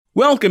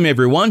Welcome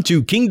everyone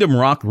to Kingdom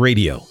Rock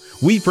Radio.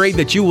 We pray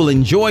that you will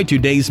enjoy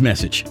today's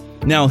message.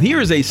 Now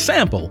here is a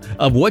sample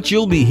of what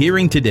you'll be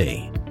hearing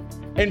today.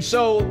 And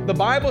so the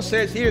Bible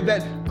says here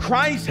that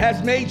Christ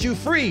has made you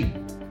free.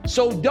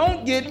 So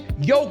don't get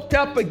yoked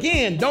up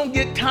again. Don't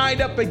get tied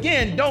up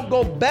again. Don't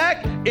go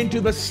back into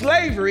the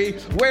slavery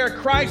where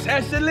Christ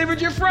has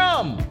delivered you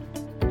from.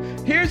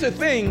 Here's the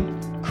thing.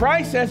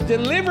 Christ has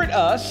delivered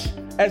us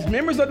as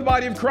members of the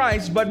body of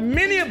Christ, but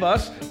many of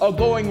us are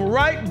going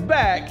right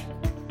back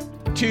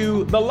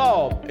to the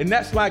law, and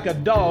that's like a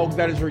dog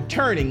that is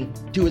returning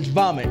to its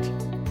vomit.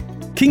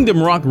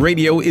 Kingdom Rock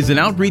Radio is an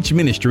outreach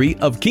ministry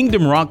of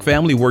Kingdom Rock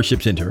Family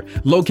Worship Center,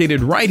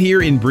 located right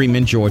here in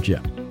Bremen, Georgia.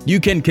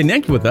 You can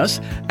connect with us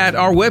at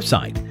our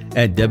website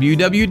at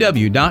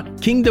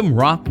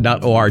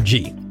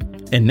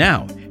www.kingdomrock.org. And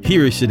now,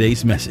 here is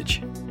today's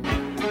message.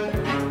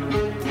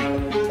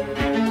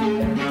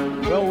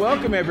 Well,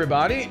 welcome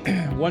everybody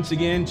once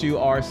again to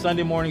our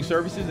Sunday morning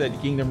services at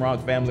Kingdom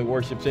Rock Family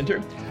Worship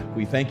Center.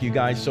 We thank you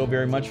guys so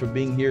very much for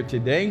being here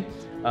today,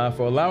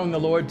 for allowing the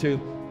Lord to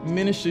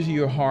minister to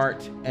your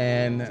heart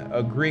and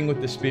agreeing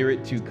with the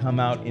Spirit to come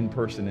out in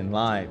person and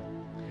live.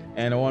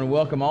 And I want to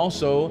welcome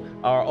also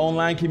our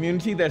online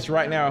community that's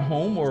right now at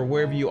home or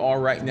wherever you are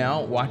right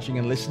now watching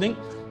and listening.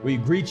 We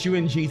greet you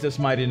in Jesus'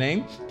 mighty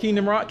name.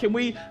 Kingdom Rock, can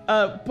we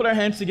put our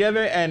hands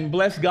together and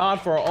bless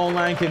God for our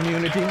online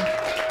community?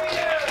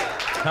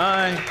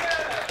 Hi.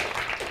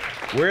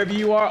 Wherever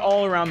you are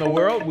all around the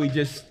world, we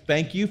just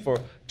thank you for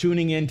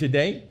tuning in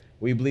today.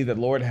 We believe that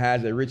the Lord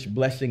has a rich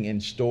blessing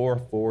in store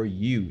for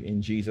you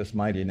in Jesus'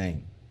 mighty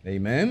name.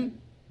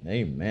 Amen.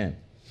 Amen.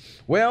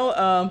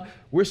 Well,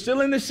 we're still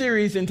in the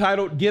series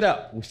entitled Get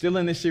Up. We're still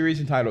in this series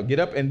entitled Get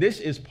Up, and this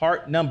is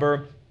part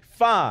number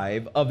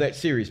 5 of that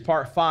series,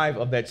 part 5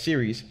 of that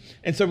series.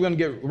 And so we're going to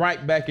get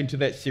right back into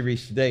that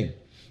series today.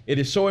 It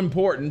is so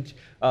important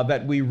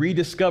that we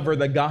rediscover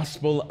the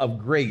gospel of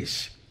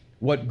grace,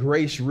 what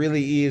grace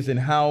really is and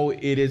how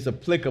it is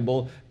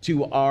applicable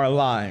to our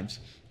lives,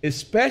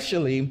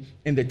 especially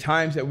in the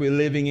times that we're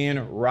living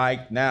in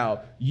right now.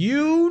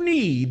 You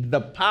need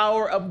the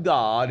power of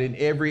God in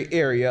every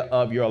area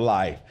of your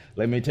life.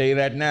 Let me tell you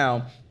that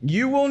now.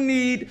 You will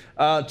need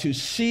to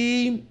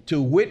see,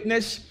 to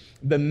witness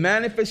the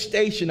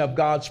manifestation of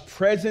God's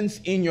presence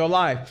in your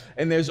life.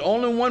 And there's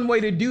only one way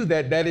to do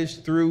that. That is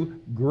through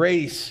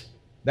grace.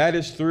 That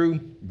is through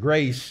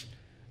grace.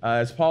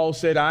 As Paul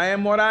said, I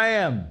am what I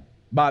am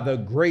by the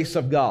grace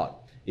of God.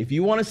 If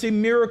you want to see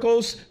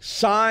miracles,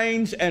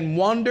 signs, and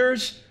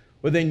wonders,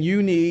 well, then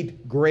you need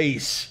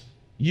grace.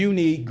 You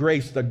need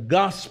grace, the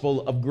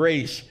gospel of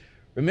grace.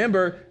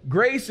 Remember,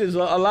 grace is a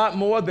lot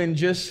more than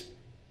just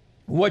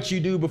what you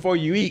do before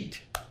you eat.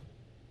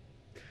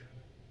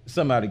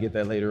 Somebody get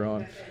that later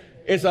on.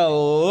 It's a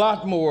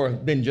lot more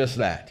than just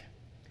that.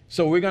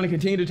 So we're going to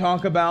continue to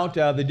talk about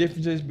the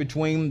differences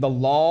between the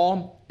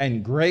law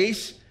and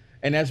grace.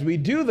 And as we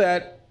do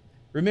that,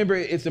 remember,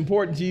 it's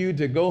important to you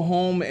to go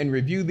home and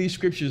review these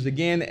scriptures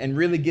again and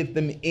really get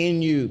them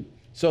in you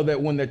so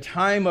that when the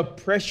time of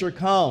pressure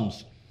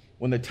comes,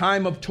 when the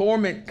time of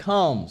torment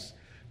comes,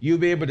 you'll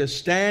be able to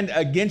stand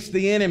against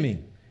the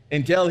enemy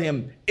and tell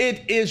him,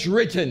 it is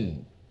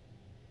written.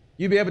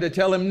 You'll be able to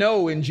tell him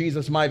no in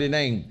Jesus' mighty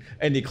name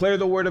and declare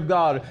the word of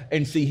God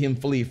and see him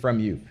flee from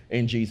you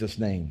in Jesus'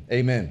 name.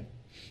 Amen.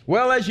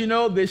 Well, as you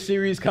know, this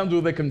series comes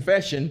with a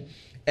confession,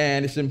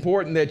 and it's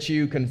important that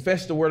you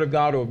confess the word of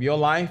God over your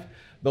life.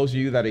 Those of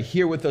you that are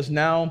here with us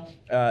now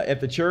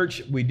at the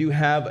church, we do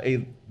have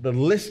the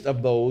list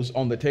of those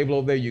on the table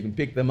over there. You can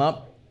pick them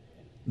up.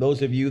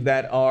 Those of you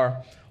that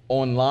are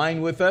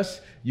online with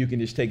us, you can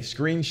just take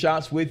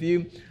screenshots with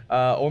you.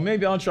 Or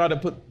maybe I'll try to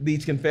put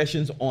these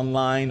confessions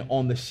online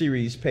on the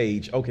series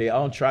page. Okay,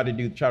 I'll try to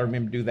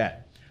remember to do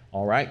that.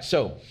 All right,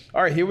 so,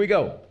 all right, here we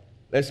go.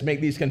 Let's make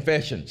these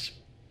confessions.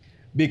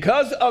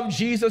 Because of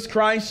Jesus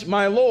Christ,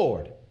 my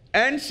Lord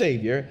and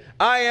Savior,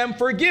 I am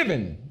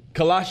forgiven.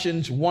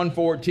 Colossians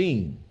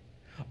 1:14.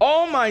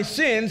 All my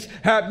sins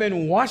have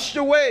been washed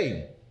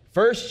away.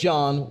 1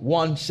 John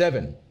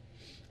 1:7.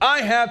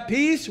 I have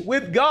peace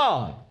with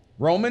God.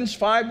 Romans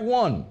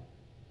 5:1.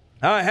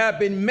 I have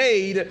been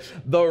made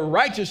the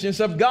righteousness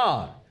of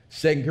God.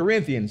 2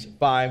 Corinthians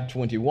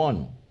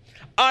 5:21.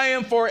 I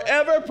am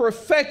forever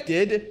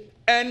perfected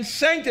and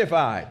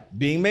sanctified,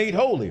 being made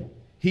holy.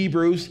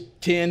 Hebrews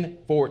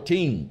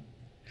 10:14.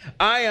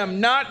 I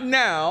am not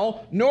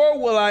now, nor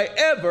will I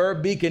ever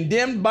be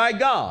condemned by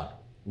God.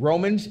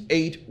 Romans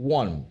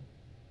 8:1.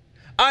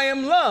 I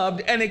am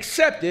loved and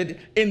accepted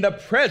in the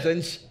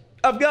presence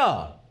of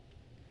God.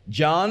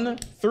 John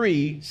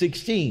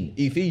 3:16.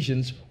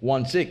 Ephesians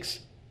 1:6.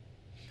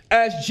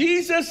 As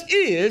Jesus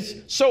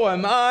is, so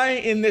am I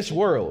in this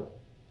world.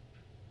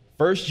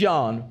 1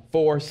 John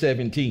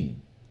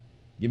 4:17.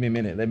 Give me a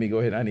minute. Let me go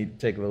ahead. I need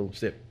to take a little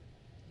sip.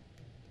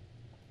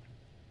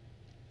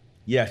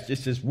 Yes,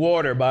 this is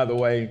water, by the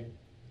way,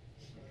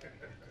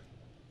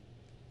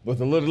 with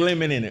a little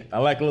lemon in it. I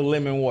like a little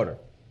lemon water.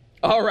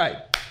 All right.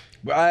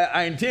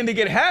 I intend to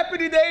get happy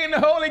today in the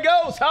Holy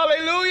Ghost.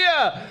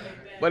 Hallelujah.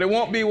 But it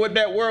won't be with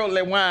that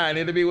worldly wine.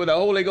 It'll be with the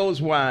Holy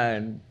Ghost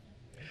wine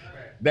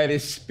that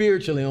is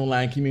spiritually,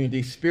 online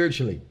community,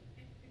 spiritually.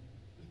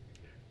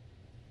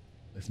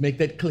 Let's make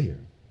that clear.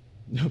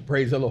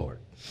 Praise the Lord.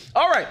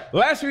 All right.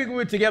 Last week we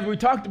were together. We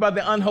talked about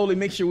the unholy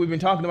mixture. We've been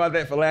talking about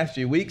that for the last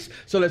few weeks.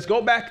 So let's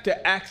go back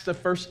to Acts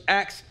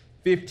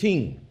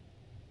 15.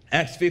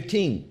 Acts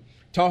 15,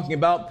 talking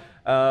about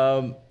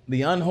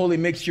the unholy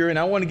mixture. And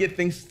I want to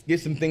get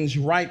some things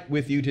right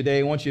with you today.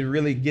 I want you to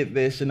really get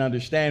this and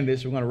understand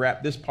this. We're going to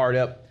wrap this part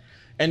up.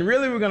 And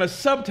really, we're going to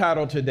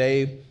subtitle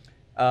today,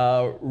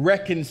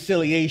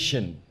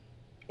 Reconciliation,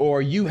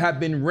 or You Have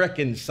Been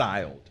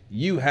Reconciled.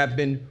 You have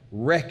been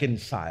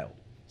reconciled.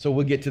 So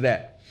we'll get to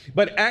that.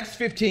 But Acts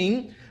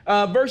 15,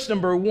 verse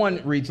number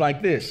 1 reads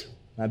like this.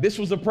 Now, this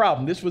was the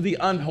problem. This was the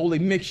unholy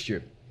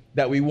mixture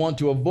that we want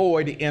to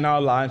avoid in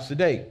our lives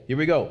today. Here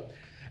we go.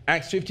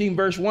 Acts 15,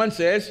 verse 1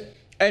 says,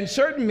 and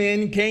certain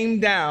men came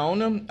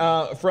down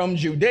from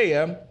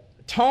Judea,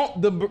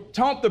 taunt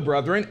the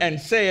brethren,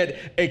 and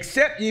said,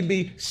 except ye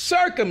be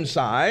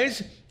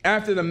circumcised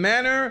after the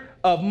manner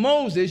of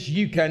Moses,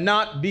 you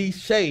cannot be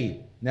saved.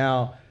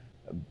 Now,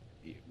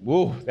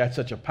 whoa, that's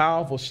such a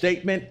powerful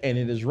statement, and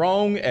it is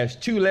wrong as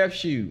two left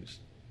shoes.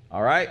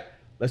 All right,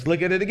 let's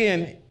look at it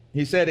again.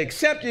 He said,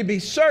 except ye be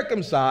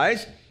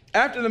circumcised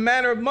after the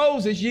manner of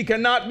Moses, ye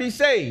cannot be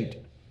saved.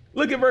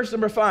 Look at verse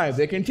number 5.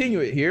 They continue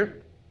it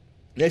here.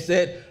 They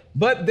said,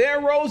 but there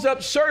rose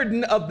up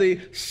certain of the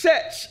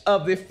sects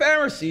of the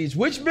Pharisees,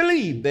 which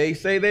believed. They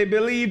say they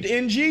believed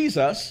in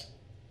Jesus.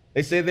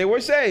 They say they were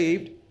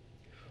saved,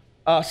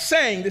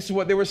 saying, this is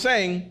what they were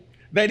saying,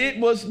 that it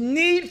was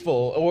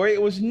needful, or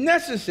it was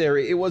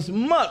necessary, it was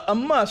a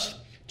must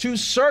to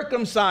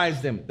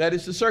circumcise them. That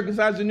is to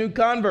circumcise the new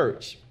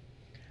converts,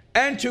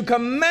 and to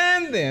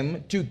command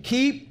them to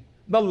keep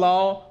the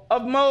law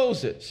of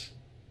Moses.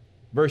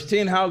 Verse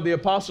 10, how the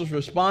apostles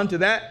respond to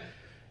that.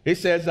 It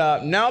says,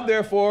 now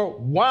therefore,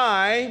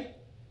 why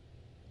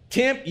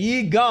tempt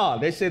ye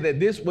God? They say that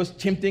this was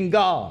tempting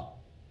God.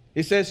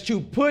 It says to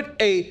put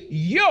a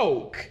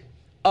yoke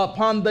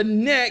upon the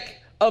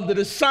neck of the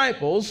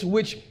disciples,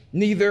 which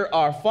neither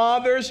our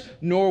fathers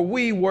nor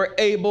we were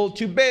able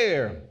to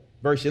bear.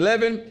 Verse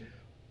 11,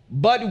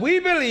 but we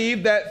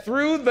believe that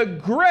through the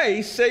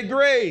grace, say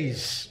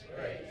grace.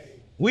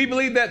 We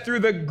believe that through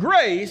the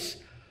grace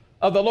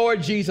of the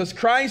Lord Jesus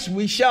Christ,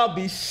 we shall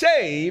be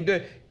saved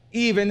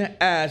even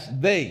as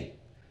they.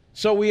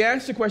 So we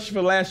asked the question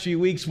for the last few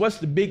weeks, what's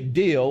the big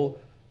deal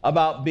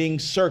about being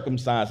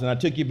circumcised? And I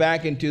took you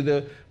back into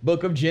the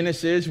book of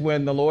Genesis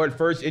when the Lord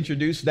first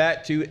introduced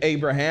that to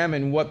Abraham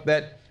and what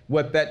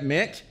that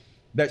meant.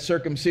 That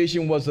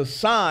circumcision was a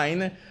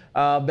sign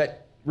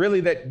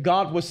that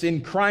God was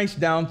in Christ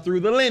down through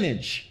the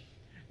lineage.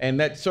 And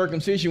that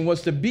circumcision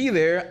was to be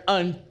there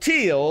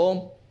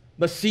until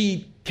the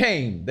seed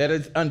came. That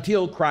is,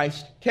 until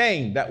Christ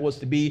came. That was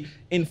to be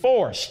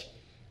enforced.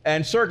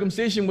 And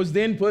circumcision was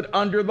then put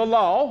under the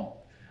law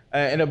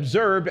and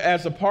observed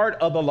as a part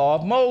of the law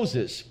of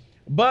Moses.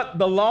 But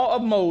the law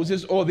of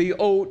Moses, or the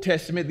Old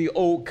Testament, the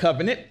Old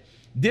Covenant,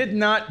 did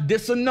not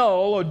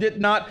disannul or did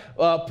not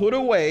put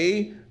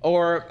away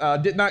or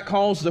did not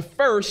cause the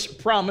first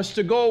promise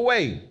to go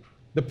away.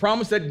 The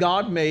promise that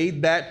God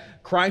made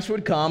that Christ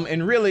would come,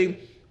 and really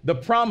the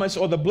promise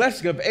or the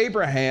blessing of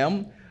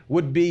Abraham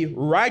would be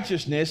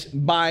righteousness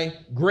by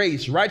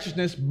grace,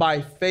 righteousness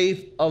by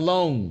faith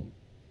alone.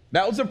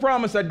 That was the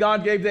promise that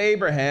God gave to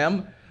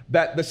Abraham,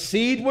 that the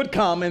seed would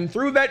come, and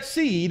through that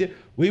seed,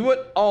 we would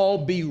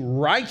all be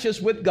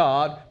righteous with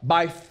God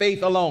by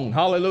faith alone.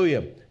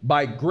 Hallelujah.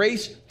 By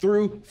grace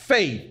through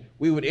faith,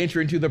 we would enter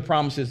into the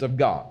promises of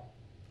God.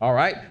 All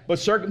right. But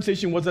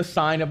circumcision was a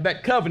sign of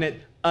that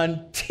covenant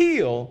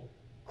until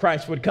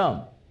Christ would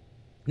come.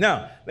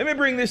 Now, let me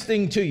bring this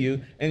thing to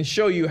you and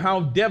show you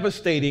how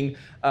devastating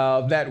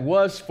that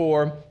was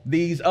for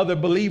these other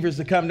believers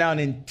to come down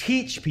and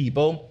teach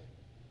people,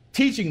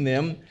 teaching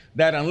them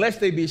that unless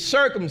they be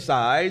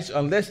circumcised,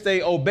 unless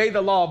they obey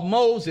the law of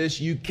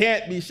Moses, you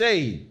can't be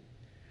saved.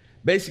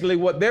 Basically,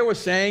 what they were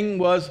saying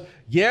was,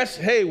 yes,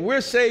 hey,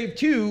 we're saved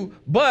too,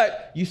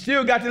 but you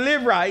still got to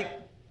live right,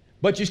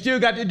 but you still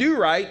got to do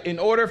right in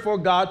order for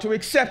God to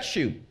accept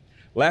you.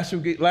 Last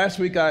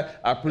week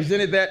I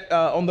presented that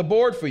on the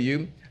board for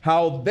you,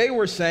 how they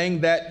were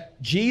saying that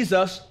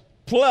Jesus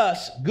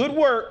plus good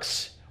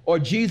works, or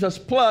Jesus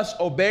plus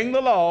obeying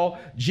the law,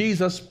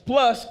 Jesus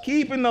plus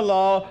keeping the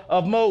law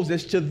of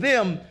Moses, to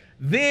them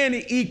then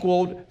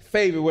equaled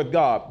favor with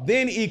God,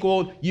 then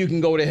equaled you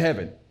can go to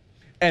heaven.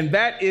 And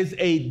that is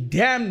a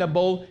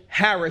damnable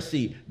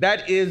heresy.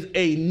 That is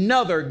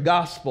another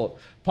gospel.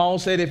 Paul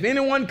said, if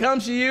anyone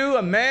comes to you,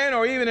 a man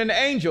or even an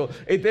angel,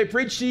 if they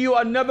preach to you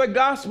another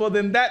gospel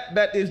than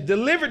that is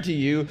delivered to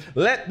you,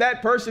 let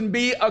that person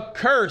be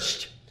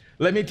accursed.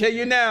 Let me tell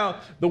you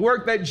now, the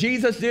work that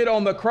Jesus did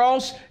on the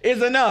cross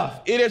is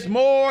enough. It is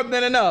more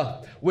than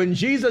enough. When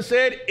Jesus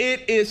said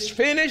it is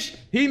finished,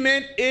 he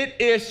meant it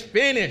is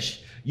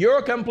finished.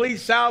 Your complete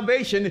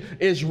salvation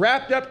is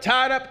wrapped up,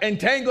 tied up, and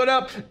tangled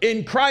up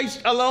in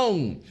Christ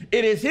alone.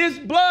 It is his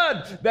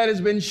blood that has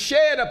been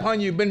shed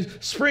upon you, been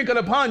sprinkled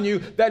upon you,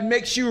 that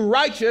makes you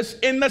righteous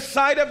in the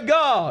sight of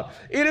God.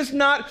 It is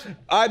not,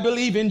 I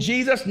believe in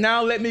Jesus,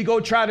 now let me go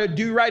try to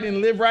do right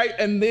and live right,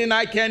 and then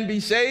I can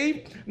be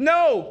saved.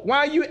 No, why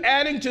are you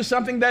adding to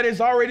something that is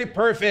already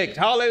perfect?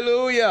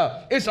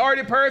 Hallelujah. It's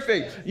already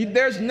perfect.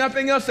 There's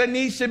nothing else that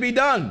needs to be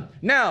done.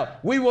 Now,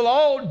 we will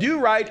all do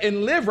right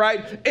and live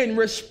right in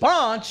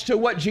response to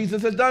what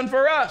Jesus has done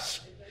for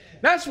us.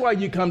 That's why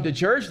you come to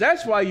church.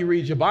 That's why you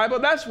read your Bible.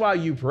 That's why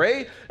you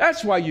pray.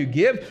 That's why you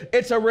give.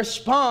 It's a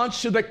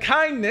response to the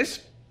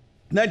kindness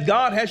that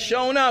God has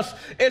shown us.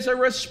 It's a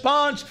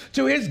response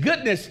to his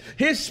goodness.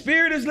 His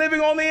Spirit is living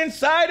on the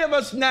inside of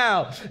us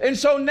now. And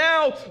so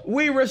now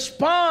we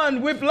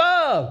respond with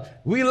love.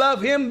 We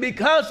love him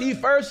because he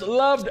first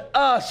loved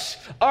us.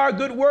 Our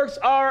good works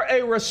are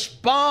a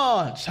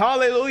response.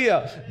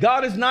 Hallelujah.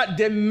 God is not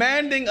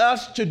demanding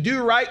us to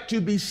do right to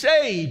be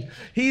saved.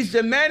 He's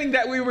demanding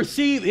that we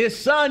receive his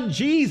son,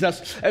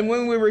 Jesus. And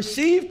when we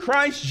receive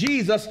Christ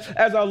Jesus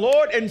as our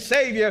Lord and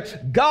Savior,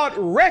 God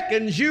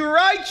reckons you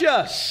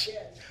righteous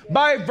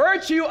by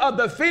virtue of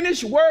the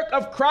finished work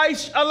of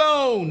Christ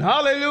alone.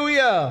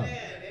 Hallelujah. Amen.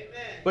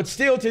 But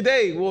still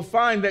today, we'll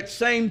find that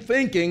same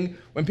thinking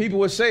when people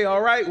will say,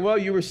 all right, well,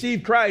 you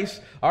received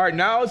Christ. All right,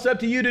 now it's up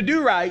to you to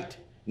do right.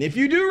 And if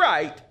you do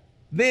right,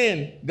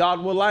 then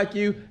God will like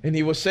you and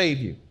he will save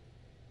you.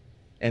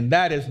 And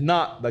that is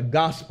not the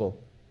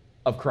gospel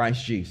of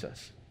Christ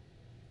Jesus.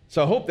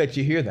 So I hope that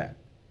you hear that.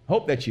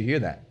 Hope that you hear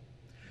that.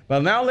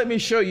 Well, now let me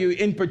show you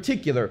in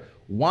particular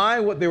why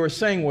what they were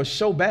saying was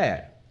so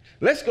bad.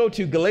 Let's go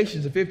to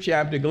Galatians, the 5th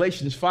chapter,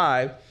 Galatians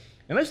 5,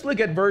 and let's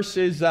look at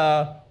verses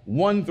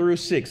 1 through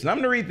 6. And I'm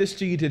going to read this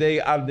to you today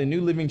out of the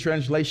New Living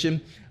Translation.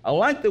 I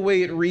like the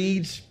way it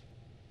reads.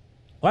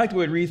 I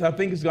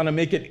think it's going to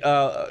make it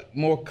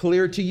more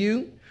clear to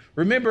you.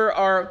 Remember,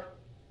 our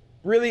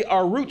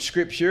root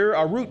scripture,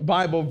 our root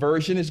Bible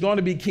version is going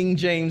to be King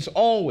James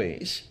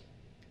always,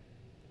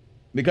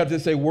 because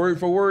it's a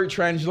word-for-word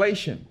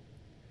translation.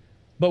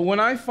 But when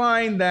I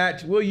find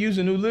that, we'll use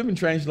a New Living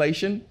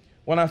Translation,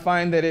 when I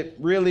find that it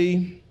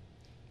really,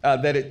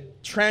 that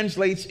it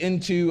translates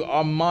into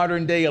our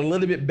modern day a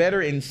little bit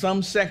better in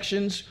some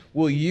sections,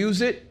 we'll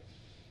use it.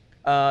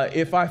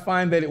 If I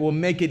find that it will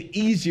make it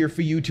easier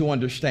for you to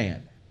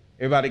understand.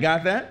 Everybody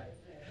got that?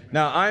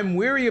 Now, I'm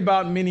weary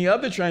about many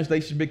other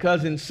translations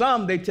because in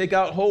some, they take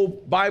out whole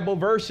Bible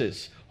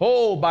verses,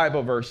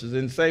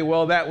 and say,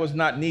 well, that was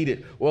not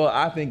needed. Well,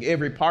 I think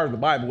every part of the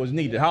Bible was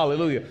needed.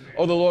 Hallelujah.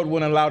 Oh, the Lord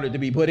wouldn't allow it to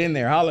be put in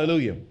there.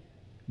 Hallelujah.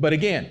 But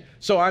again,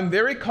 so I'm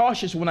very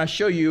cautious when I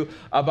show you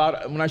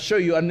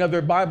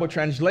another Bible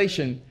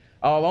translation.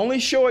 I'll only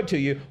show it to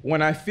you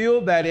when I feel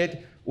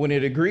that when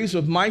it agrees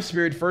with my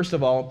spirit, first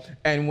of all,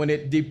 and when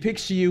it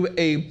depicts to you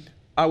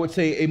I would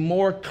say a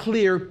more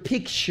clear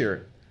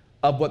picture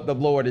of what the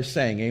Lord is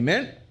saying.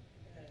 Amen.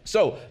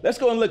 So let's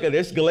go and look at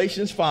this,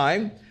 Galatians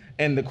 5.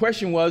 And the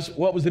question was,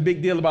 what was the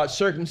big deal about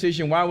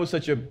circumcision? Why was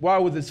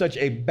it such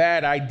a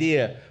bad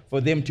idea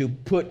for them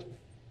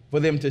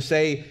to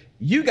say,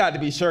 you got to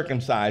be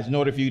circumcised in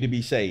order for you to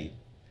be saved?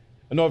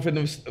 In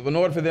order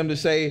for them to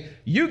say,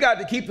 you got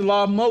to keep the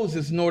law of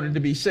Moses in order to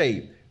be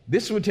saved.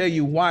 This will tell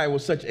you why it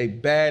was such a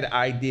bad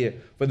idea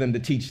for them to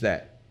teach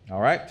that.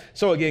 All right.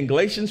 So again,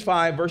 Galatians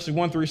 5 verses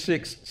 1 through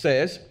 6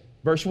 says,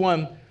 verse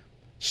 1,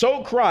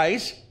 so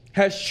Christ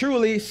has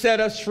truly set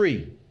us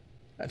free.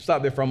 Let's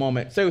stop there for a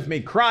moment. Say with me,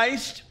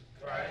 Christ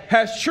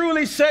has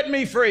truly set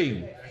me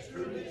free.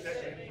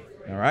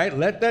 All right.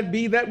 Let that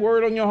be that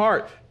word on your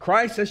heart.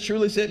 Christ has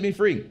truly set me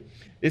free.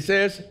 It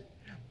says,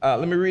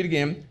 let me read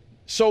again.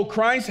 So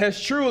Christ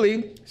has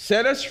truly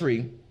set us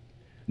free.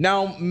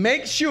 Now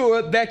make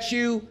sure that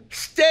you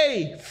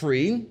stay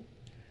free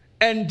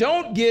and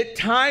don't get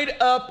tied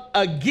up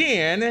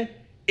again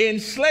in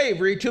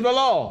slavery to the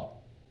law.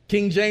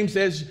 King James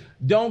says,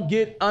 don't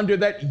get under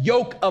that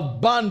yoke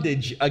of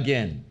bondage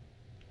again.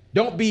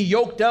 Don't be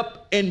yoked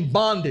up in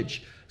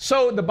bondage.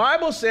 So the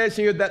Bible says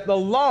here that the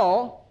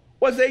law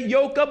was a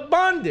yoke of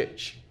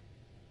bondage.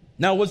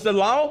 Now, was the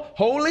law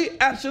holy?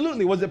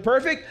 Absolutely. Was it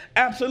perfect?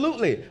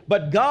 Absolutely.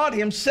 But God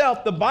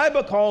himself, the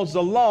Bible calls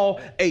the law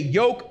a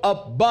yoke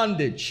of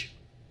bondage.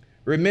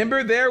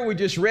 Remember there, we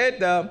just read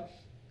in Acts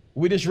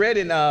the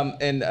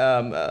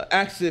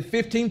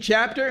 15th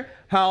chapter,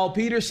 how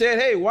Peter said,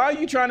 hey, why are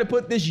you trying to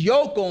put this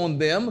yoke on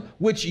them,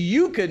 which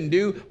you couldn't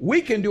do,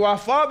 we can do, our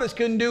fathers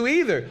couldn't do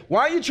either?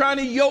 Why are you trying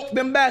to yoke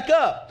them back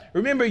up?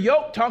 Remember,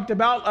 yoke talked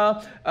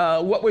about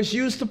what was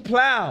used to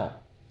plow.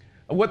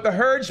 What the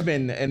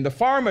herdsmen and the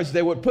farmers,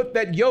 they would put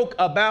that yoke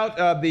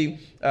about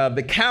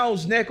the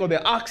cow's neck or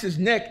the ox's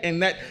neck,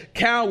 and that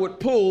cow would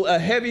pull a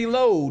heavy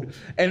load,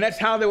 and that's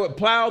how they would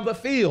plow the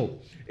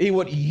field. He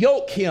would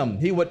yoke him.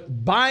 He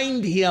would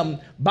bind him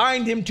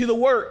to the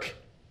work.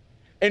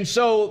 And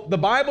so the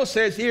Bible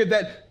says here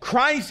that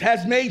Christ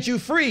has made you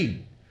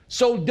free.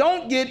 So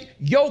don't get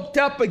yoked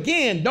up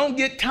again. Don't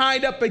get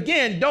tied up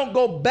again. Don't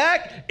go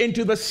back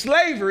into the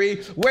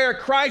slavery where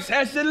Christ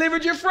has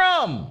delivered you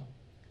from.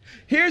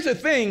 Here's the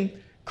thing.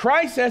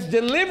 Christ has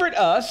delivered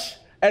us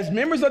as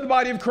members of the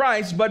body of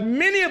Christ, but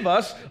many of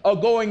us are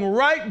going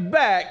right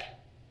back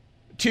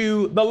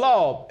to the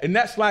law. And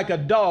that's like a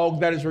dog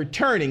that is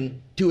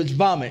returning to its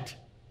vomit.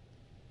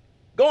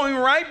 Going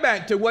right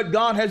back to what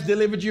God has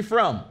delivered you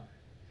from.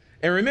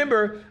 And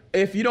remember,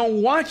 if you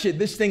don't watch it,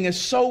 this thing is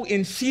so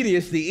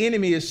insidious. The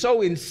enemy is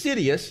so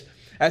insidious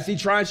as he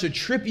tries to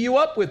trip you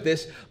up with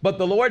this. But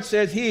the Lord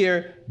says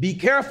here, be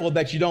careful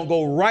that you don't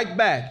go right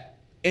back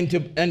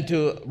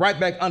into right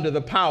back under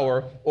the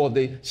power or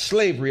the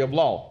slavery of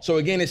law. So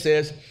again, it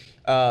says,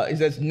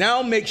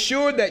 now make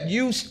sure that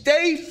you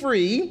stay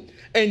free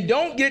and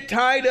don't get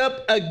tied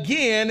up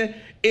again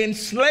in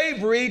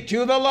slavery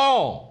to the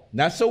law.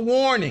 That's a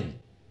warning.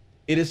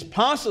 It is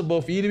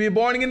possible for you to be a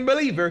born-again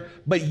believer,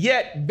 but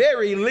yet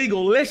very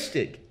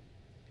legalistic.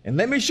 And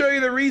let me show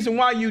you the reason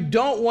why you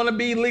don't want to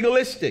be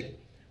legalistic,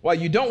 why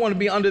you don't want to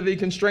be under the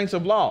constraints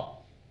of law.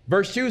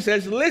 Verse 2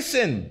 says,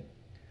 listen,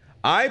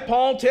 I,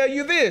 Paul, tell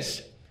you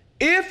this.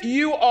 If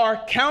you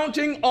are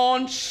counting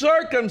on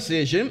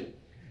circumcision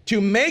to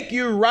make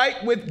you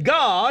right with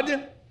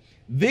God,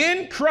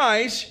 then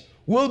Christ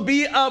will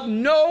be of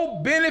no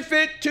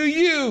benefit to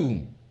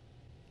you.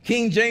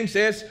 King James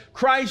says,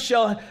 Christ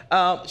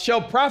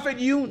shall profit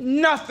you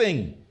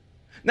nothing.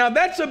 Now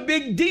that's a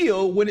big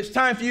deal when it's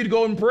time for you to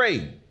go and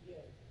pray.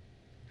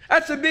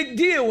 That's a big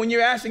deal when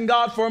you're asking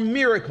God for a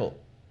miracle.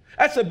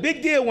 That's a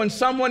big deal when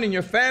someone in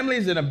your family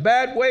is in a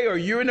bad way or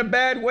you're in a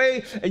bad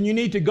way and you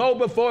need to go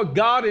before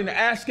God and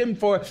ask him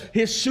for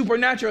his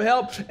supernatural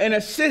help and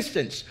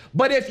assistance.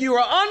 But if you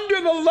are under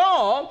the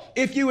law,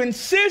 if you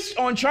insist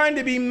on trying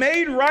to be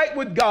made right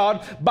with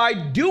God by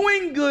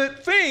doing good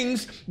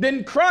things,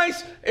 then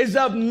Christ is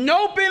of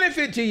no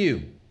benefit to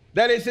you.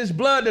 That is, his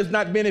blood does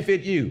not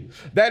benefit you.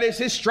 That is,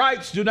 his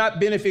stripes do not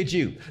benefit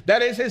you.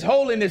 That is, his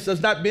holiness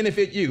does not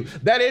benefit you.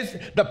 That is,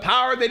 the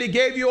power that he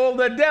gave you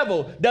over the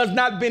devil does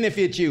not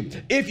benefit you.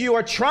 If you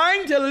are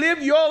trying to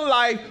live your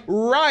life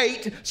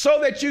right so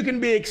that you can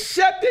be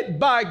accepted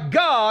by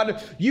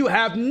God, you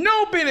have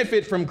no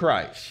benefit from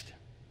Christ.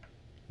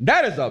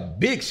 That is a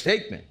big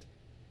statement.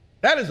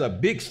 That is a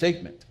big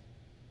statement.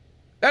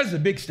 That is a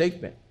big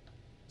statement.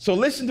 So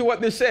listen to what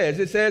this says.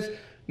 It says,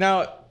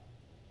 now,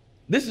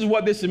 this is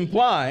what this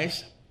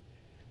implies.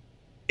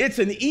 It's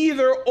an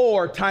either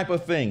or type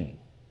of thing.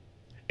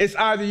 It's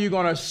either you're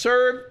going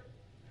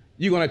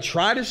to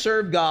try to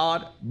serve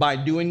God by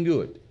doing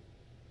good.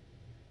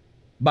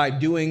 By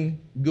doing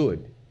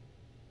good.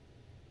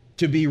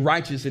 To be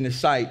righteous in his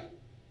sight.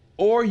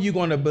 Or you're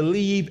going to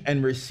believe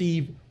and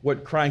receive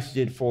what Christ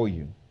did for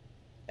you.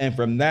 And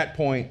from that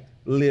point,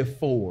 live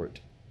forward.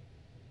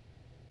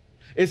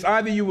 It's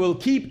either you will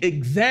keep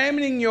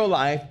examining your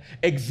life,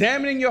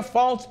 examining your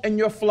faults and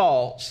your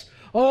flaws.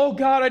 Oh,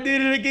 God, I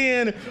did it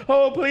again.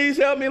 Oh, please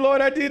help me,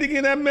 Lord. I did it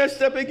again. I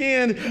messed up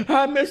again.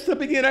 I messed up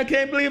again. I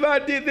can't believe I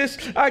did this.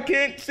 I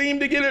can't seem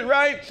to get it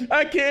right.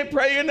 I can't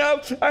pray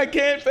enough. I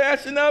can't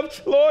fast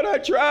enough. Lord, I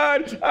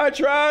tried.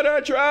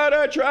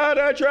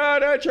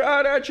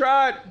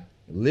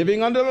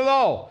 Living under the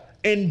law,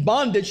 in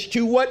bondage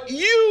to what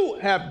you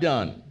have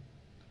done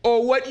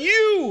or what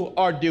you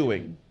are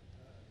doing.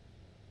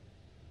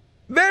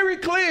 Very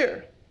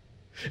clear.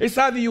 It's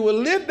either you will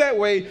live that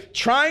way,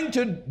 trying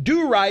to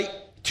do right,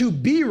 to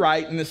be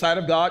right in the sight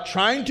of God,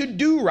 trying to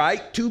do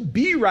right, to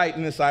be right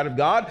in the sight of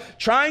God,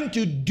 trying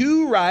to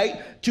do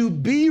right, to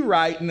be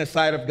right in the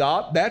sight of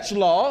God. That's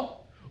law.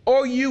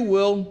 Or you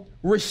will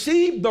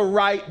receive the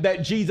right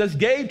that Jesus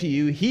gave to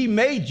you. He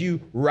made you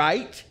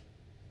right.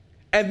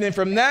 And then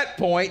from that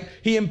point,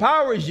 he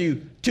empowers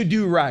you to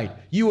do right.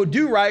 You will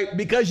do right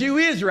because you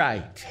is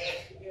right.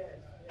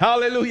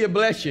 Hallelujah.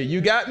 Bless you. You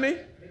got me?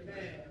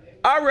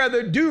 I'd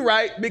rather do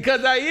right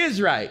because I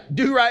is right.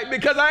 Do right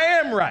because I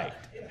am right.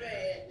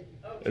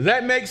 Does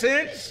that make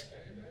sense?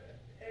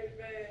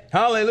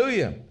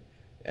 Hallelujah.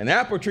 An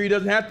apple tree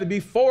doesn't have to be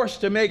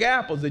forced to make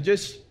apples. It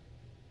just,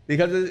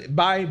 because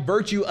by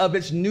virtue of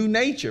its new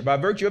nature, by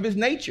virtue of its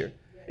nature,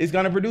 it's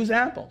going to produce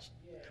apples.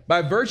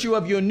 By virtue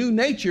of your new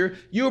nature,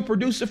 you will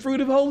produce the fruit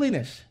of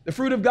holiness, the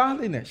fruit of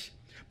godliness.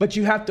 But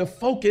you have to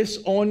focus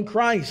on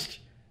Christ.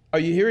 Are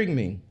you hearing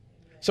me?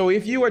 So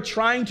if you are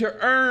trying to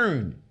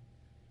earn,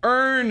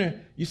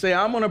 you say,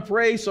 I'm going to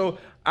pray so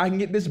I can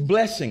get this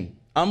blessing.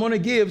 I'm going to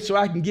give so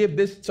I can give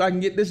this, so I can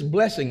get this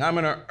blessing. I'm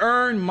going to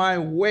earn my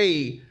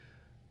way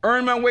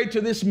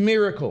to this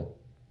miracle.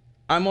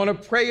 I'm going to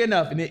pray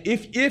enough. And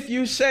if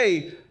you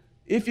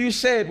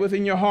said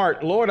within your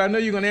heart, Lord, I know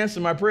you're going to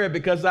answer my prayer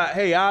because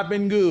I've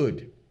been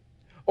good.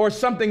 Or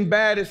something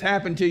bad has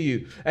happened to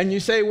you. And you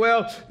say,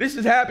 well, this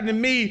has happened to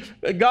me.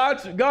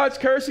 God's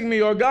cursing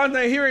me, or God's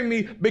not hearing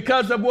me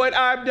because of what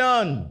I've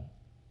done.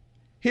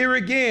 Here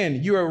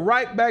again, you are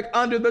right back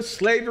under the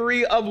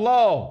slavery of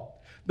law.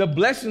 The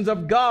blessings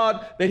of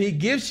God that he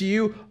gives to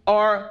you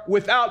are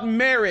without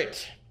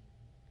merit.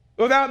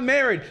 without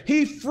merit.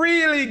 He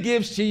freely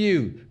gives to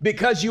you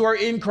because you are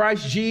in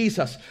Christ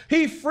Jesus.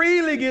 He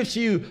freely gives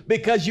to you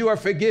because you are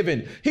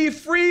forgiven. He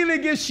freely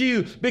gives to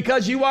you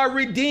because you are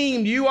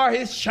redeemed. You are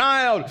his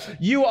child.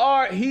 You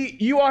are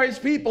his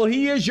people.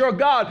 He is your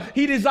God.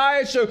 He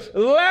desires to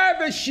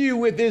lavish you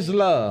with his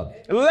love.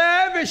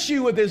 Lavish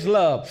you with his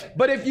love.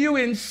 But if you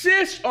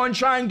insist on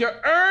trying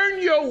to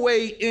earn your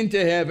way into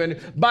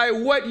heaven by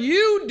what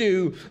you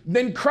do,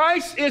 then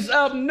Christ is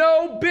of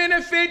no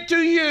benefit to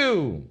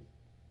you.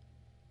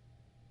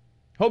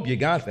 Hope you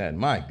got that.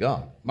 My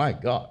God, my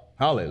God.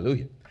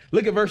 Hallelujah.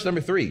 Look at verse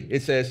number 3.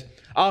 It says,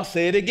 I'll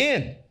say it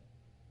again.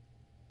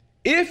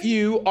 If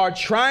you are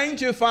trying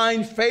to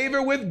find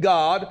favor with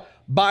God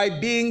by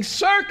being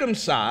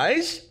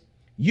circumcised,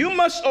 you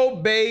must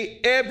obey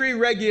every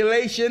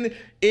regulation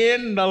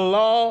in the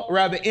law,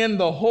 rather in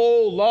the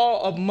whole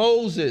law of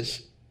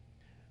Moses.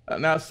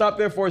 Now stop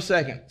there for a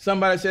second.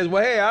 Somebody says,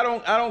 well, hey, I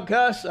don't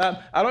cuss.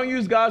 I don't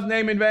use God's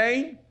name in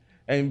vain.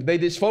 And they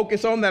just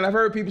focus on that. I've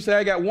heard people say,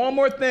 I got one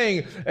more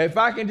thing. If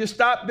I can just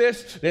stop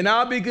this, then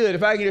I'll be good.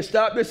 If I can just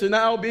stop this, then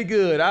I'll be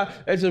good.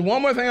 It's just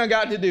one more thing I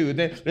got to do,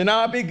 then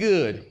I'll be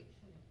good.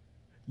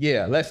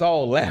 Yeah, let's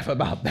all laugh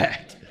about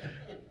that.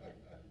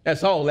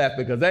 Let's all laugh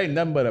because there ain't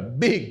nothing but a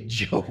big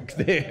joke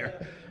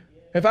there.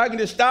 If I can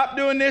just stop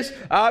doing this,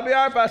 I'll be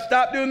all right. If I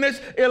stop doing this,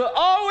 it'll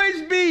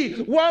always be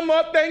one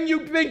more thing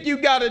you think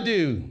you got to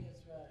do.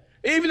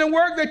 Even the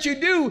work that you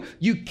do,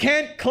 you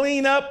can't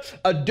clean up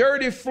a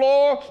dirty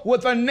floor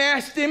with a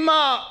nasty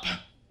mop.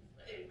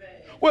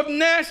 With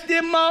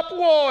nasty mop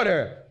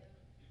water.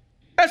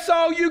 That's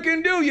all you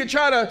can do.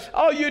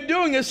 All you're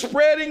doing is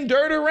spreading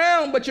dirt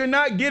around, but you're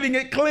not getting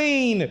it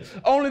clean.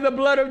 Only the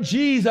blood of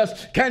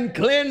Jesus can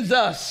cleanse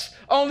us.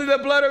 Only the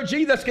blood of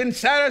Jesus can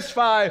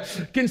satisfy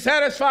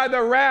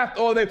the wrath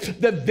or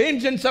the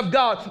vengeance of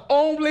God.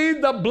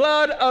 Only the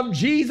blood of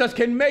Jesus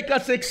can make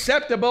us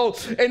acceptable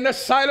in the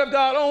sight of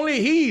God.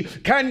 Only he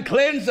can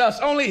cleanse us.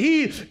 Only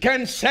he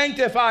can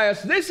sanctify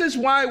us. This is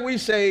why we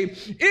say,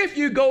 if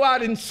you go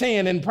out and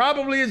sin, and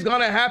probably it's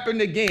going to happen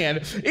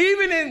again,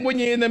 even when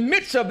you're in the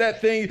midst of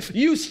that thing,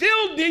 you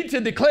still need to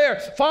declare,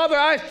 Father,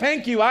 I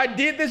thank you. I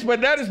did this,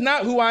 but that is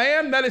not who I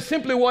am. That is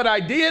simply what I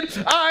did.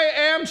 I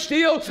am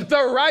still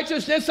the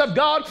righteous of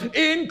God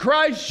in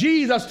Christ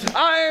Jesus.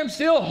 I am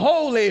still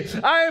holy.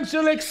 I am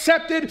still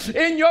accepted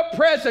in your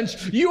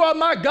presence. You are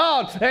my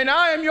God and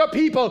I am your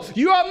people.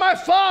 You are my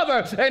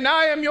Father and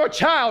I am your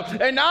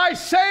child. And I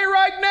say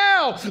right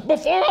now,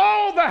 before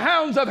all the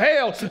hounds of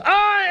hell,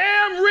 I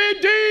am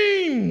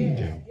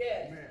redeemed.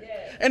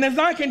 And as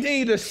I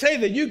continue to say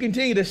that, you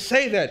continue to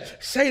say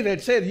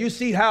that, you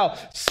see how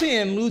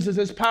sin loses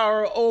its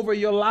power over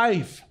your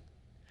life.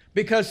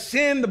 Because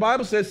sin, the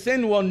Bible says,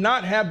 sin will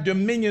not have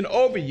dominion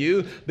over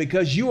you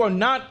because you are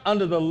not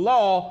under the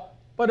law,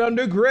 but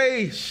under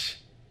grace.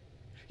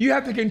 You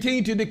have to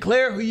continue to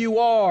declare who you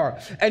are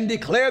and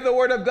declare the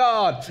word of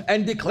God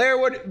and declare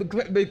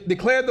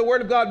the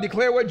word of God,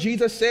 declare what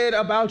Jesus said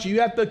about you.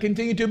 You have to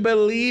continue to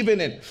believe in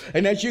it.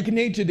 And as you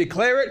continue to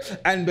declare it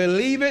and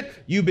believe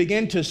it, you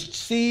begin to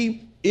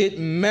see it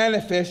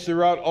manifest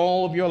throughout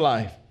all of your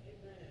life.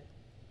 Amen.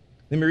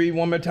 Let me read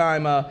one more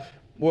time.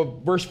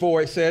 Verse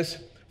 4, it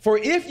says, for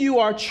if you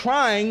are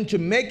trying to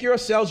make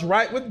yourselves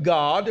right with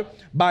God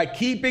by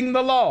keeping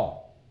the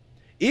law,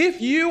 if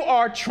you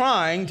are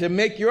trying to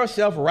make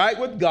yourself right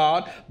with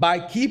God by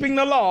keeping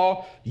the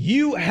law,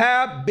 you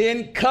have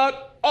been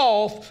cut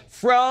off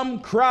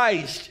from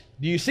Christ.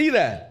 Do you see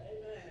that?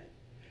 Amen.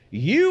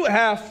 You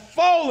have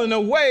fallen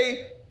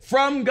away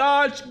from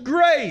God's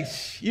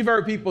grace. You've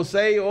heard people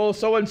say, oh,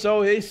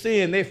 so-and-so, they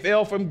sinned, they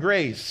fell from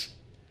grace.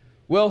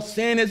 Well,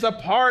 sin is a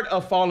part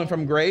of falling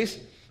from grace.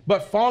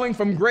 But falling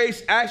from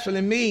grace actually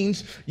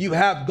means you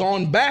have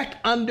gone back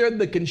under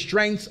the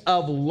constraints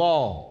of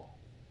law.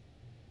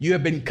 You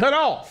have been cut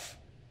off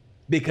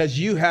because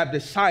you have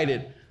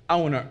decided, I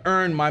want to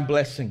earn my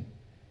blessing.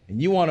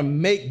 And you want to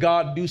make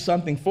God do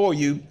something for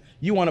you.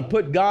 You want to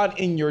put God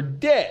in your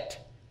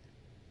debt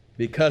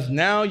because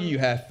now you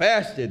have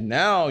fasted.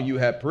 Now you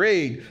have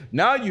prayed.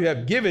 Now you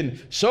have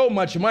given so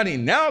much money.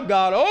 Now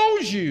God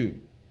owes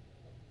you.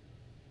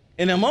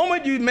 In the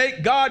moment you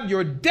make God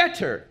your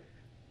debtor,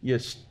 you're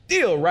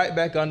still right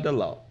back under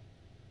law.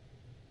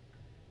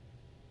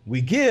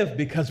 We give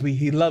because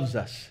he loves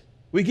us.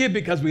 We give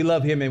because we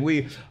love him and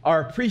we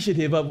are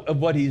appreciative of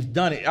what he's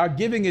done. Our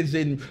giving is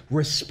in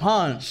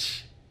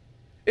response.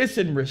 It's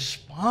in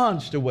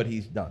response to what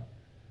he's done.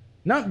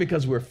 Not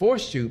because we're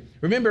forced to.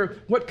 Remember,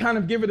 what kind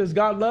of giver does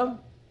God love?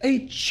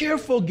 A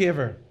cheerful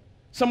giver.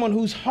 Someone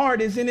whose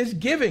heart is in his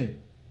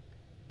giving.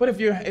 But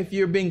if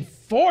you're being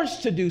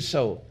forced to do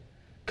so,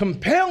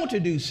 compelled to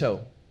do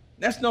so,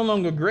 that's no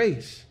longer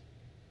grace.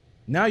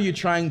 Now you're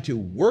trying to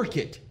work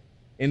it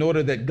in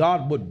order that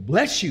God would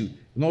bless you,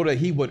 in order that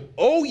he would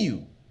owe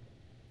you.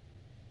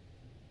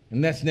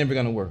 And that's never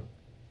going to work.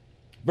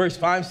 Verse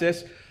 5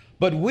 says,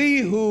 but we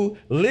who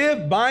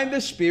live by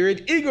the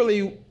Spirit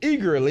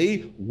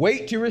eagerly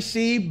wait to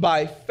receive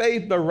by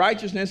faith the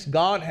righteousness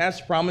God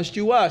has promised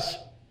to us.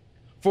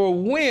 For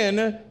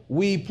when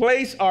we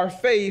place our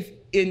faith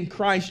in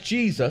Christ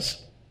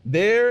Jesus,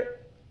 there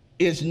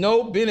is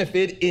no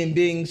benefit in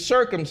being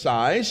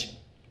circumcised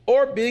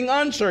or being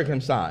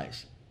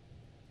uncircumcised.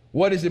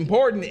 What is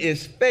important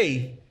is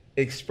faith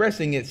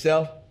expressing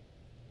itself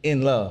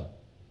in love.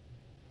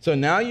 So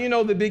now you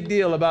know the big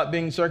deal about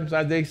being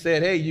circumcised. They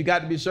said, hey, you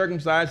got to be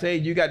circumcised. Hey,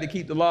 you got to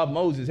keep the law of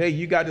Moses. Hey,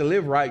 you got to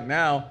live right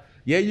now.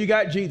 Yeah, you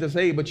got Jesus.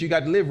 Hey, but you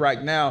got to live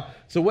right now.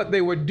 So what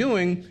they were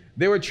doing,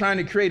 they were trying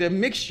to create a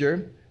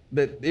mixture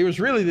that it was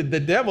really the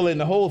devil in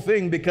the whole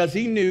thing, because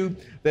he knew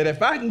that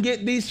if I can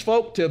get these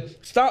folk to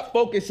stop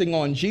focusing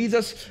on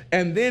Jesus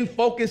and then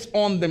focus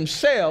on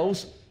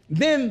themselves,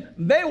 then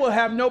they will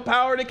have no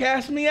power to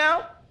cast me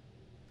out.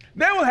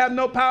 They will have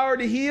no power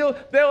to heal.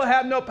 They will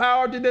have no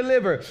power to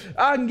deliver.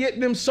 I can get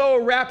them so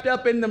wrapped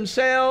up in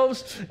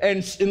themselves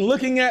and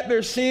looking at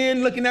their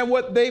sin, looking at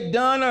what they've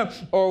done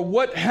or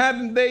what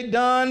haven't they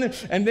done.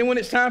 And then when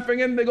it's time for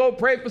them to go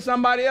pray for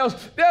somebody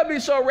else, they'll be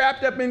so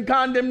wrapped up in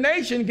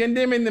condemnation,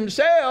 condemning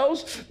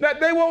themselves, that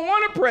they won't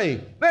want to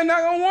pray. They're not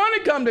going to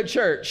want to come to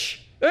church.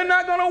 They're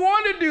not going to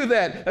want to do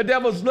that. The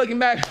devil's looking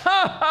back.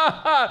 Ha,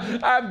 ha, ha.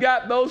 I've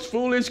got those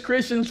foolish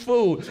Christians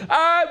fooled.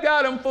 I've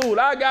got them fooled.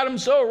 I got them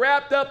so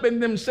wrapped up in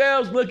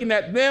themselves, looking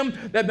at them,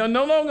 that they're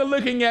no longer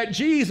looking at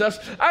Jesus.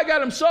 I got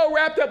them so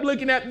wrapped up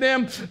looking at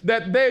them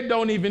that they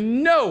don't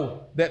even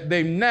know that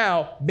they've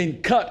now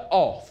been cut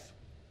off,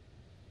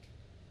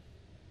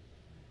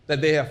 that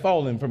they have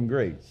fallen from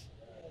grace.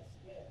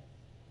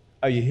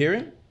 Are you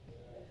hearing?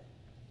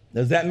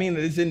 Does that mean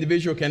that this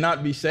individual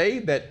cannot be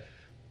saved? That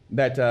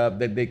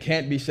they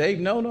can't be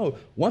saved? No.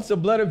 Once the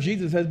blood of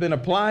Jesus has been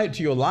applied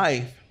to your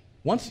life,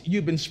 once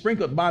you've been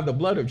sprinkled by the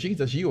blood of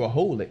Jesus, you are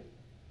holy.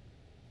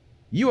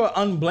 You are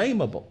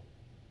unblameable.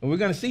 And we're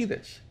going to see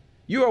this.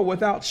 You are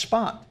without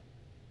spot.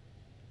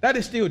 That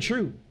is still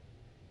true,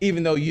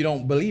 even though you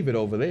don't believe it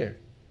over there.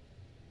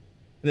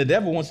 And the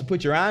devil wants to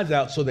put your eyes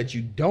out so that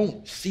you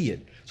don't see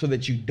it, so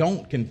that you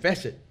don't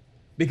confess it,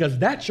 because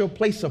that's your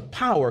place of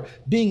power,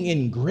 being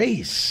in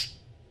grace.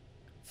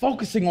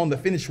 Focusing on the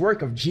finished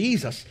work of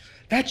Jesus,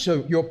 that's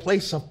your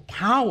place of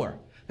power.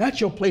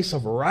 That's your place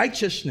of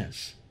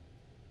righteousness.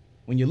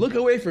 When you look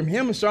away from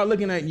him and start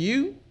looking at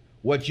you,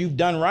 what you've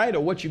done right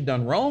or what you've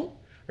done wrong,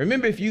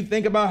 remember, if you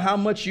think about how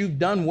much you've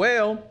done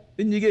well,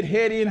 then you get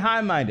heady and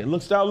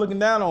high-minded. Start looking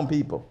down on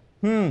people.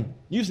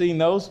 You've seen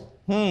those.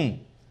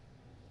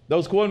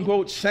 Those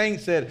quote-unquote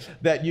saints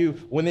that you,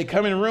 when they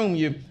come in a room,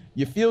 you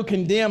feel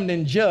condemned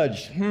and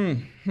judged.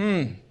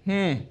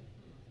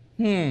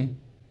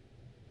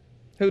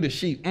 Who the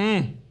sheep?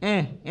 Who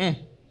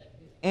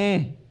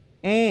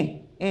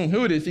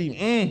does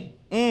he?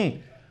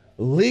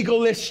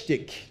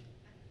 Legalistic.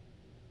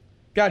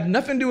 Got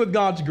nothing to do with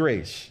God's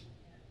grace.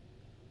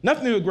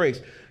 Nothing to do with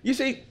grace. You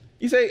say,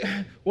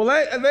 well,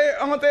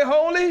 aren't they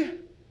holy?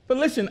 But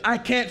listen, I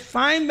can't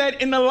find that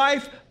in the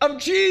life of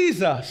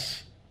Jesus.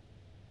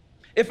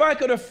 If I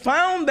could have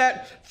found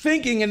that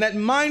thinking and that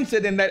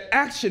mindset and that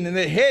action and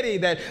that heady,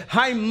 that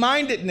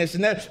high-mindedness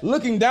and that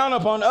looking down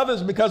upon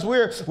others because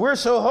we're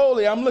so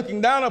holy, I'm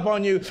looking down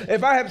upon you.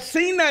 If I have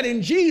seen that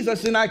in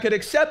Jesus, then I could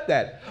accept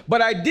that.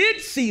 But I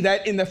did see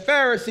that in the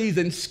Pharisees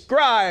and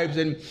scribes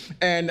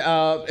and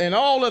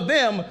all of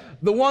them,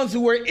 the ones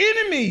who were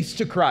enemies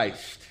to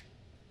Christ.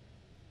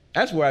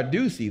 That's where I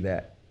do see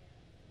that.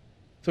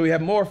 So we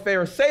have more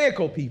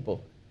Pharisaical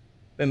people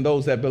than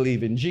those that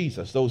believe in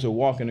Jesus, those who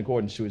walk in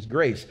accordance to his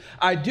grace.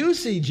 I do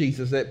see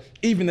Jesus that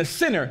even the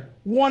sinner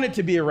wanted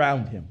to be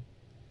around him.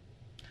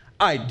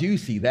 I do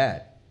see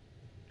that.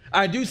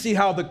 I do see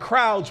how the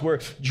crowds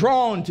were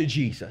drawn to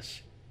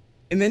Jesus,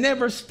 and they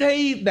never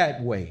stayed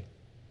that way.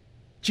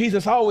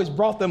 Jesus always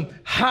brought them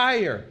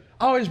higher,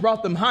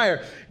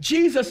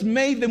 Jesus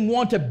made them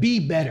want to be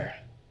better.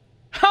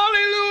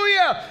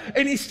 Hallelujah!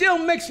 And he still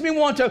makes me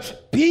want to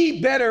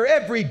be better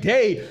every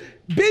day.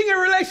 Being in a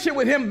relationship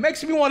with him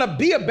makes me want to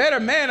be a better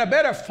man, a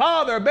better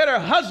father, a better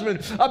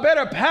husband, a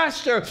better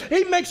pastor.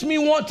 He makes me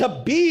want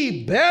to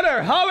be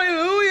better.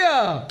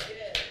 Hallelujah.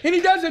 And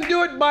he doesn't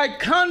do it by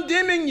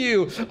condemning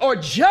you or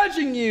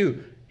judging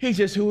you. He's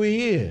just who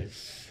he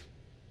is.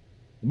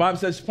 The Bible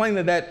says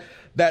plainly that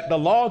the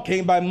law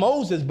came by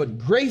Moses, but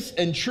grace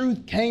and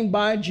truth came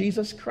by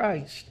Jesus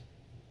Christ.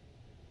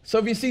 So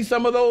if you see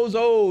some of those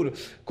old,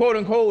 quote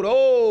unquote,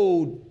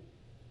 old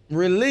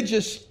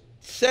religious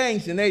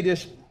saints, and they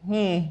just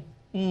You've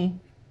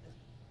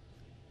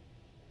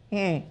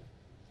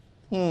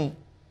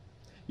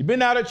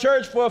been out of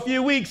church for a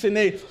few weeks and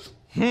they,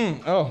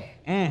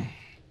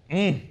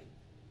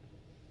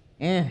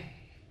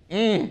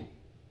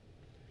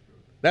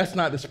 That's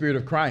not the spirit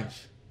of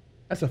Christ.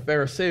 That's a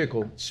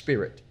Pharisaical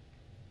spirit.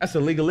 That's a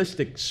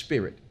legalistic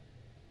spirit.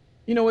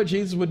 You know what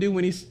Jesus would do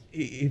when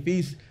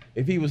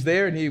if he was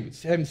there and he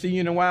hadn't seen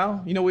you in a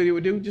while? You know what he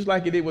would do? Just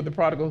like he did with the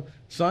prodigal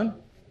son.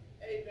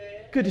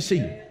 Amen. Good to see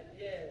you.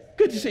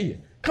 Good to see you.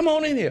 Come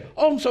on in here.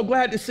 Oh, I'm so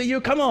glad to see you.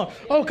 Come on.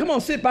 Oh, come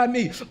on, sit by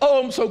me.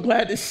 Oh, I'm so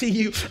glad to see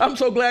you. I'm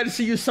so glad to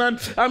see you, son.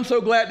 I'm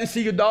so glad to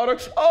see your daughter.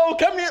 Oh,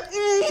 come here.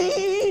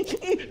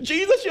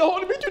 Jesus, you're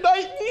holding me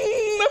tonight.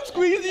 I'm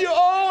squeezing you.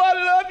 Oh,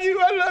 I love you.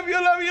 I love you.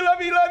 I love you.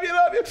 Love you. Love you.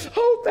 Love you.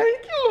 Oh,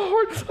 thank you,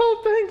 Lord.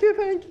 Oh, thank you.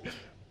 Thank you.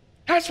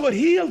 That's what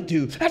he'll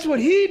do. That's what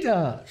he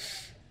does.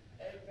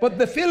 But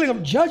the feeling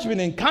of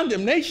judgment and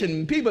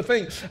condemnation, people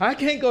think, I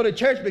can't go to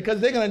church because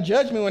they're going to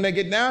judge me when they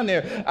get down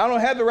there. I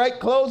don't have the right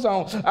clothes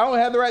on. I don't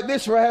have the right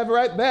this or I have the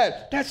right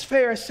that. That's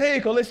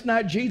pharisaical. It's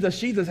not Jesus.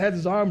 Jesus has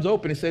his arms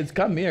open and says,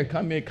 come here,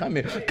 come here, come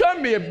here.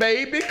 Come here,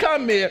 baby,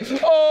 come here.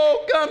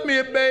 Oh, come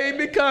here,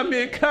 baby, come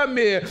here, come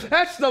here.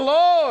 That's the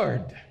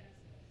Lord.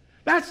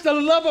 That's the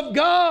love of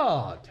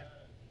God.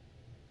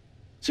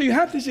 So you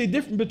have to see the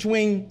difference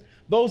between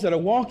those that are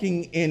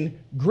walking in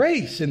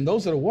grace and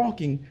those that are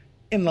walking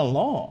in the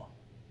law.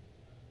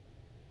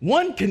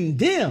 One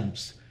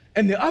condemns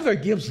and the other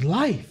gives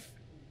life.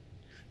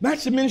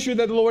 That's the ministry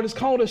that the Lord has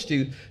called us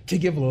to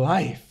give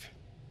life.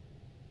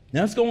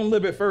 Now let's go on a little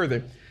bit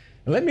further.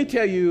 And let me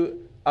tell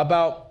you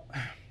about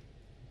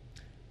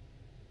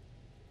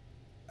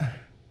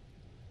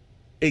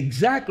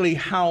exactly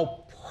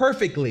how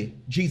perfectly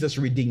Jesus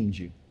redeemed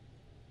you.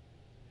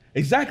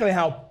 Exactly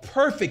how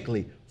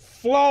perfectly,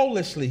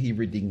 flawlessly he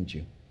redeemed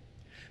you.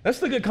 Let's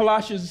look at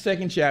Colossians, the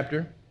 2nd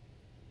chapter.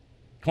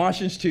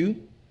 Colossians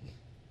 2.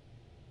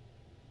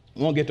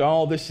 We won't get to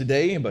all this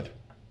today, but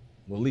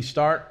we'll at least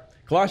start.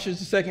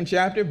 Colossians, the 2nd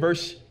chapter,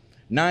 verse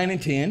 9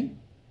 and 10.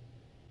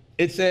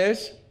 It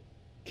says,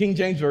 King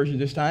James Version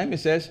this time, it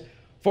says,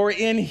 for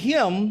in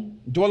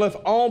him dwelleth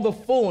all the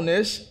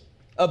fullness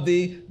of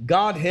the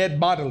Godhead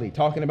bodily,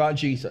 talking about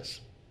Jesus.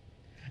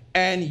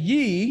 And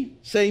ye,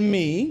 say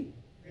me,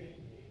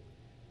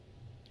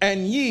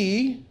 and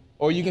ye,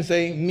 or you can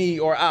say me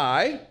or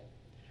I.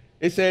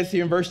 It says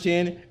here in verse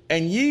 10,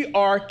 and ye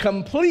are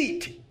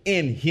complete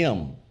in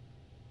him,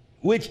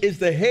 which is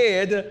the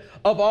head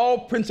of all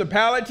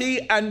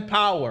principality and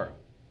power.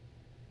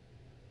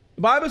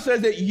 The Bible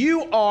says that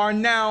you are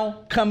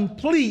now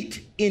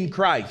complete in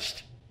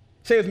Christ.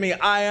 Say with me,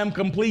 I am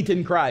complete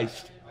in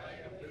Christ.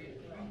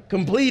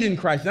 Complete in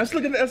Christ. Now let's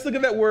look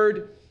at that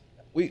word.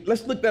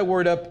 Let's look that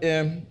word up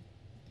in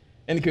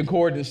the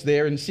concordance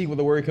there and see what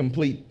the word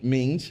complete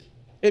means.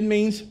 It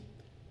means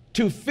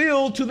to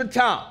fill to the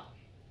top,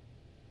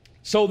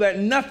 so that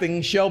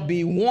nothing shall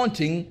be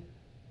wanting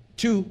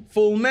to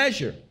full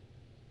measure.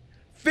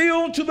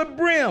 Filled to the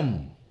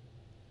brim,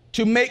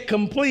 to make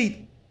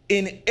complete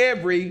in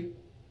every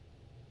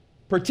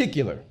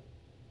particular.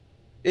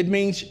 It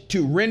means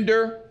to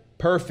render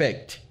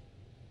perfect.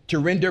 To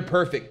render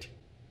perfect.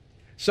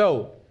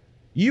 So,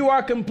 you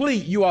are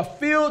complete. You are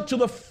filled to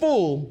the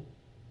full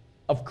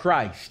of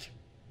Christ.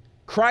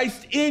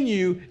 Christ in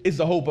you is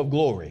the hope of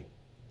glory.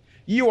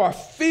 You are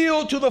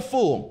filled to the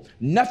full.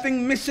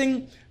 Nothing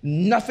missing,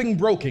 nothing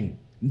broken,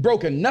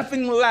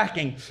 nothing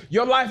lacking.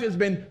 Your life has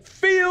been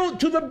filled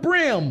to the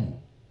brim.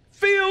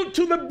 Filled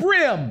to the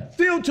brim.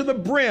 Filled to the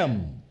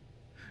brim.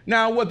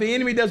 Now, what the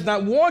enemy does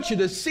not want you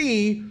to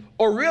see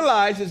or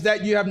realize is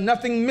that you have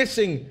nothing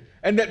missing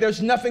and that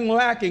there's nothing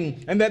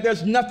lacking and that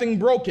there's nothing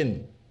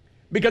broken.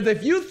 Because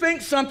if you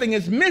think something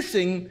is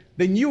missing,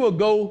 then you will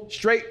go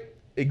straight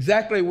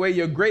exactly where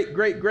your great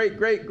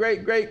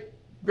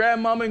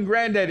grandmama and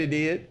granddaddy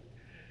did.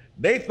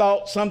 They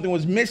thought something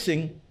was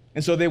missing,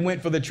 and so they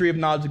went for the tree of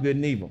knowledge of good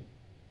and evil.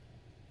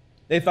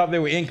 They thought they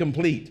were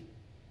incomplete.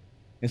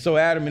 And so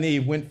Adam and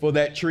Eve went for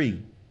that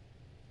tree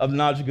of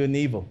knowledge of good and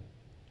evil.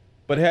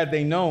 But had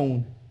they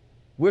known,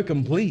 we're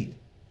complete.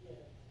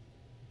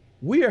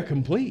 We are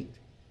complete.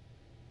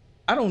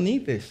 I don't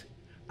need this.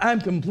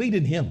 I'm complete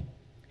in him.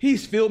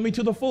 He's filled me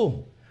to the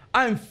full.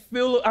 I'm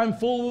filled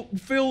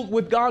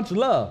with God's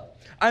love.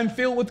 I'm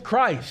filled with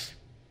Christ.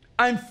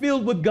 I'm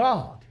filled with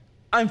God.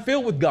 I'm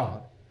filled with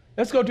God.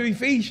 Let's go to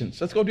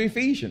Ephesians.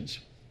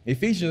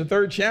 Ephesians, the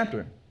 3rd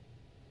chapter.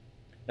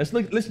 Let's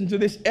listen to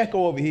this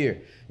echo over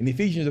here. In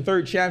Ephesians, the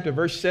 3rd chapter,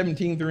 verse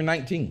 17 through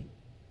 19.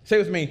 Say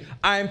with me,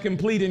 I am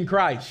complete in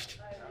Christ.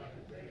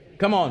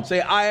 Come on,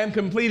 say, I am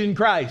complete in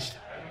Christ.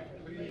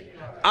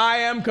 I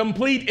am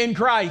complete in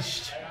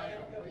Christ.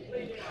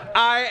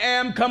 I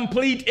am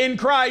complete in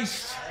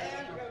Christ.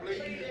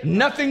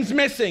 Nothing's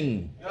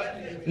missing.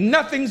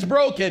 Nothing's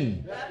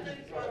broken.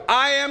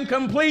 I am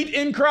complete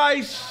in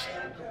Christ.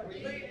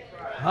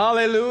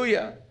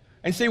 Hallelujah.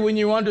 And see, when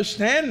you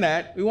understand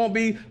that, we won't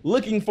be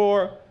looking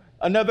for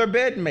another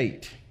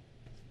bedmate.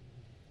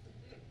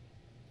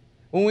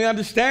 When we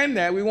understand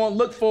that, we won't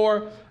look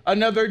for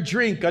another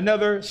drink,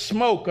 another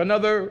smoke,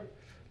 another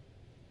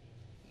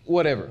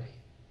whatever.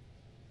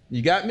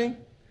 You got me?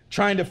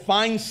 Trying to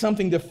find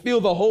something to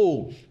fill the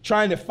hole,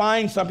 trying to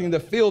find something to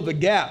fill the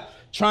gap,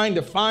 trying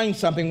to find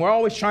something. We're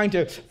always trying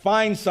to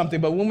find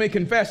something, but when we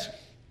confess,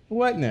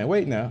 wait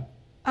now,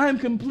 I'm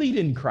complete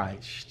in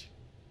Christ.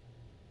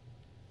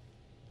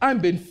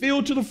 I've been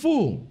filled to the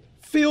full,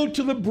 filled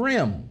to the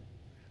brim.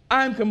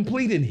 I'm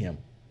complete in him.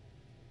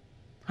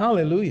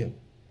 Hallelujah.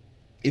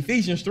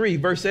 Ephesians 3,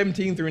 verse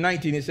 17 through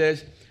 19, it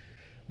says,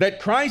 that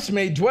Christ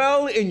may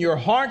dwell in your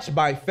hearts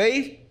by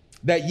faith,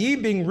 that ye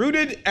being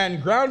rooted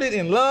and grounded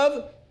in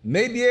love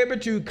may be able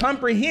to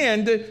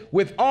comprehend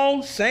with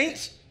all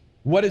saints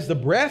what is the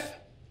breadth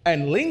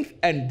and length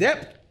and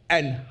depth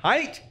and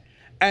height,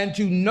 and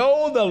to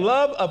know the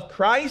love of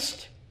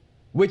Christ,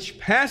 which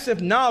passeth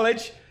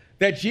knowledge,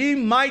 that ye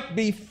might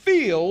be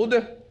filled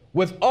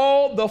with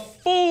all the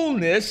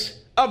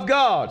fullness of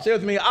God. Say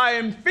with me, I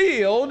am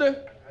filled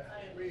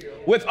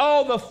with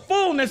all the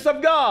fullness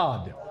of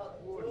God.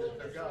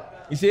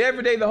 You see,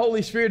 every day the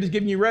Holy Spirit is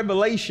giving you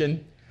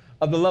revelation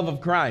of the love of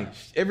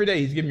Christ. Every day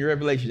he's giving you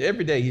revelation.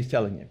 Every day he's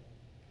telling you.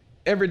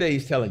 Every day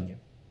he's telling you.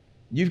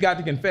 You've got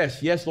to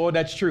confess, yes, Lord,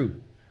 that's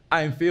true.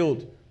 I am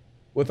filled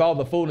with all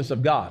the fullness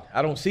of God.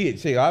 I don't see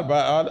it. Say,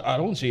 I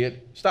don't see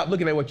it. Stop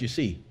looking at what you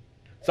see.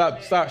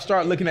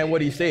 Start looking at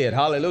what he said.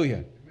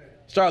 Hallelujah.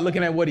 Start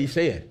looking at what he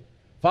said.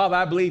 Father,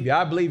 I believe you.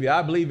 I believe you.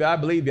 I believe you. I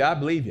believe you. I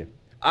believe you.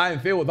 I am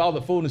filled with all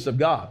the fullness of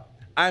God.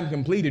 I am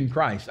complete in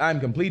Christ. I am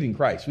complete in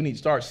Christ. We need to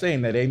start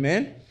saying that.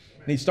 Amen.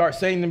 We need to start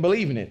saying and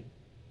believing it.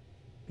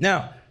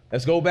 Now,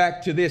 let's go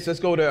back to this. Let's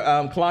go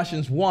to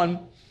Colossians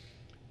 1.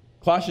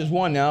 Colossians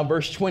 1 now,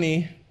 verse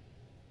 20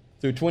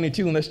 through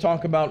 22. And let's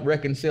talk about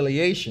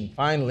reconciliation.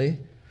 Finally,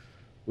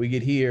 we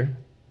get here,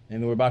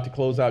 and we're about to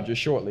close out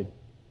just shortly.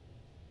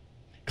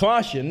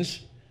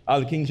 Colossians,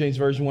 the King James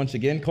Version once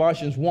again,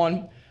 Colossians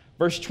 1,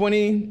 verse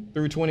 20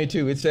 through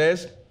 22. It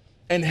says,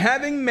 and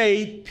having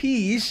made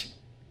peace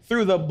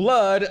through the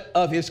blood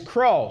of his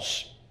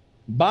cross,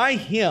 by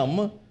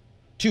him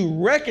to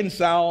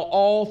reconcile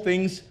all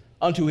things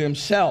unto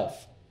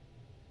himself.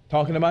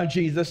 Talking about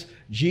Jesus.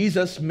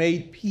 Jesus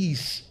made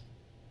peace.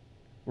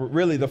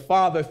 Really, the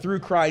Father through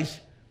Christ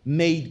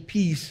made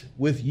peace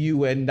with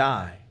you and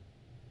I.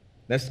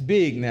 That's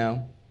big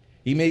now.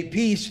 He made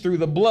peace through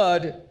the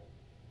blood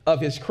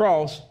of his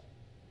cross,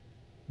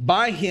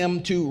 by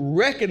him to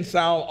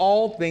reconcile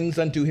all things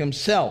unto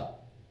himself.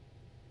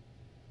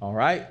 All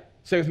right?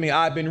 Say with me,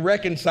 I've been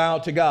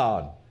reconciled to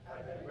God.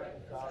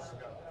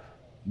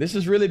 This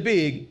is really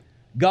big.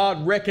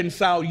 God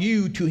reconciled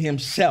you to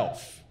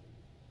himself.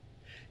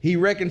 He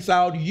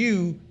reconciled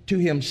you to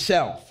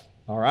himself.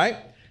 All right?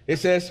 It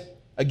says,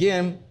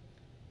 again,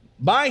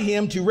 by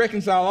him to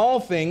reconcile all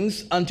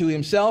things unto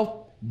himself.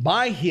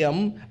 By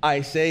him,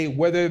 I say,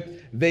 whether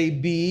they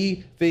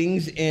be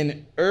things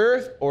in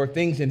earth or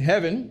things in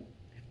heaven,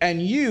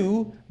 and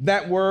you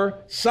that were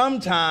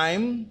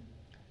sometime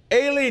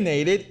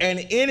alienated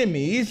and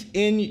enemies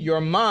in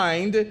your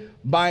mind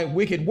by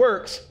wicked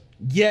works,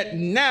 yet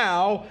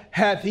now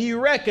hath he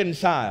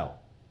reconciled.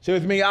 Say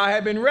with me, I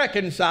have been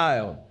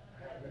reconciled.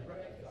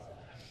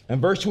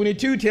 And verse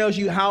 22 tells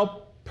you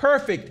how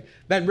perfect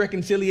that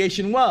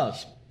reconciliation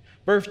was.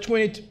 Verse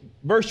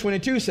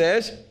 22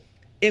 says,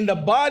 in the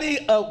body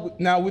of,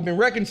 now we've been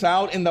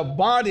reconciled in the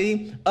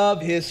body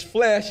of his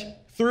flesh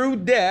through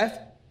death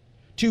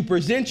to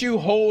present you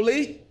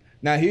holy.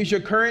 Now here's your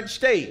current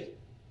state.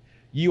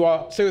 You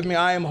are, say with me,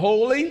 I am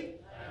holy,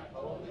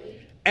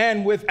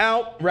 and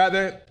without,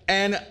 rather,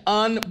 and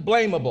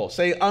unblameable.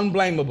 Say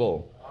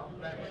unblameable.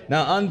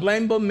 Now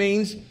unblameable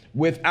means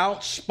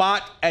without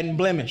spot and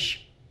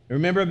blemish.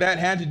 Remember, that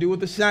had to do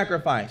with the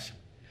sacrifice.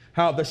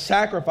 How the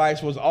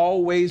sacrifice was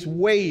always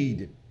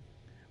weighed.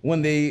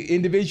 When the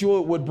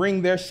individual would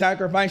bring their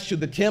sacrifice to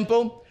the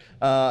temple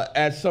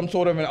as some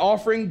sort of an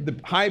offering, the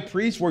high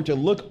priests were to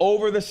look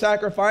over the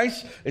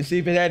sacrifice and see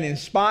if it had any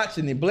spots,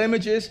 any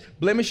blemishes,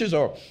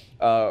 or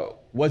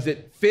was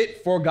it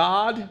fit for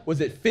God?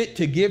 Was it fit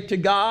to give to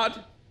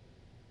God?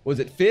 Was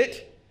it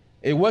fit?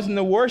 It wasn't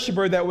the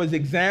worshiper that was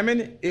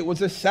examined. It was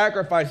the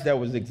sacrifice that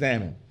was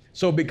examined.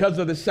 So because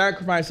of the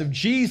sacrifice of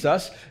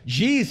Jesus,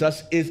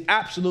 Jesus is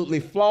absolutely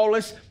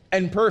flawless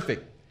and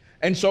perfect.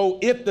 And so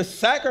if the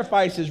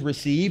sacrifice is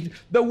received,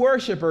 the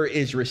worshiper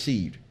is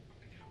received.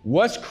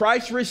 Was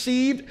Christ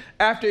received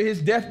after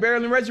his death,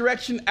 burial, and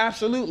resurrection?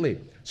 Absolutely.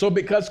 So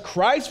because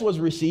Christ was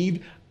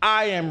received,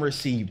 I am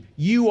received.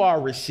 You are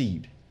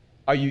received.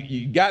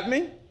 You got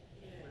me?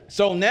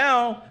 So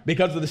now,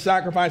 because of the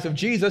sacrifice of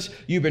Jesus,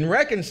 you've been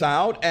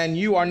reconciled, and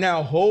you are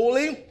now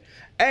holy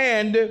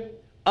and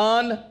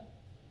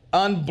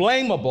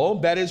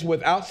unblameable, that is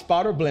without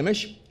spot or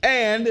blemish,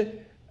 and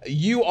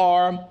you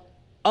are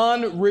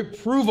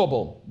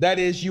unreprovable, that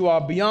is, you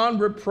are beyond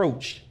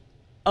reproach,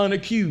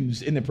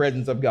 unaccused in the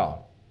presence of God,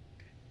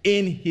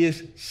 in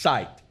his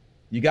sight.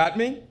 You got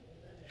me?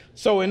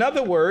 So in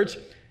other words,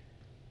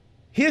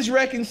 his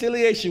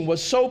reconciliation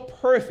was so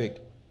perfect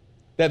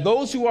that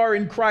those who are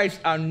in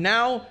Christ are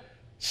now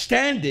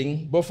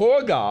standing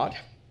before God.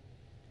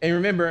 And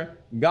remember,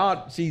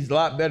 God sees a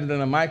lot better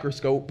than a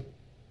microscope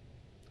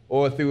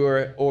or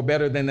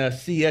better than a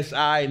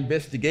CSI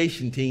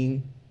investigation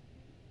team.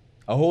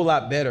 A whole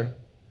lot better.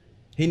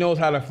 He knows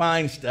how to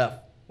find stuff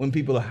when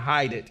people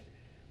hide it.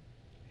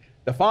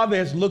 The Father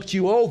has looked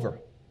you over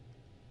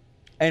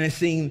and has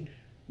seen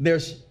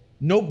there's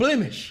no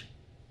blemish,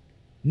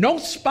 no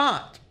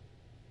spot,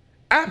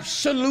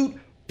 absolute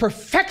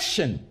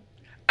perfection,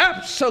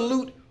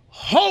 absolute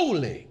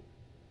holy.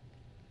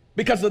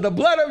 Because of the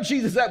blood of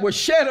Jesus that was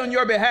shed on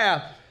your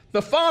behalf,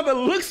 The Father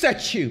looks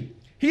at you.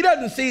 He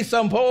doesn't see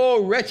some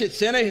poor wretched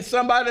sinner,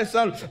 somebody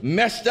that's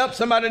messed up,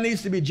 somebody that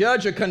needs to be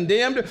judged or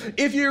condemned.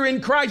 If you're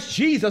in Christ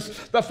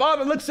Jesus, the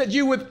Father looks at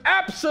you with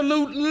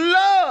absolute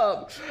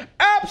love,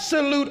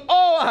 absolute,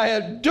 oh, I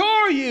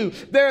adore you.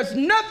 There's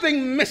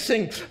nothing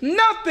missing,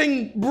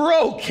 nothing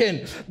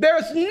broken.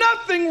 There's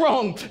nothing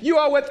wrong. You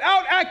are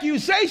without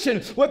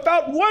accusation,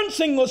 without one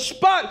single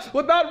spot,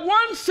 without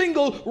one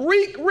single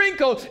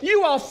wrinkle.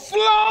 You are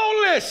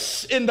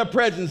flawless in the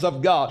presence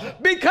of God.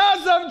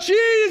 Because of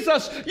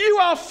Jesus, you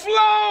are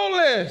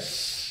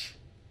flawless.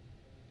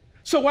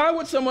 So why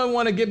would someone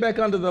want to get back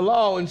under the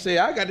law and say,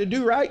 I got to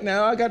do right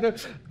now.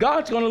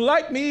 God's going to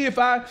like me if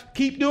I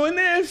keep doing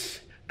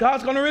this.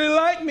 God's going to really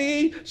like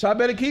me, so I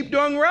better keep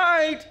doing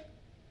right.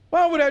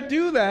 Why would I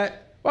do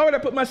that? Why would I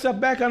put myself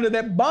back under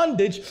that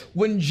bondage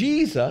when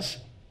Jesus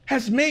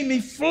has made me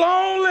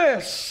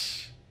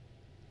flawless?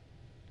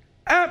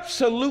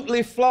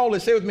 Absolutely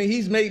flawless. Say with me,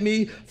 he's made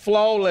me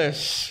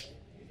flawless.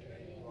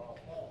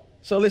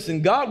 So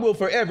listen, God will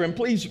forever, and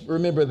please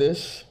remember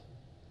this,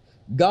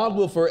 God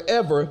will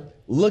forever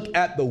look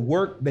at the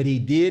work that he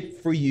did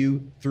for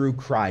you through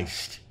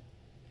Christ.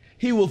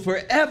 He will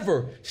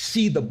forever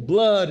see the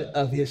blood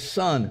of his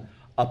Son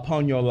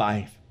upon your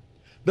life.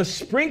 The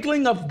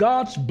sprinkling of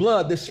God's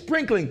blood, the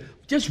sprinkling,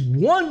 just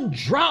one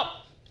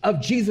drop of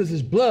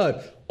Jesus's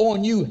blood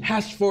on you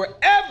has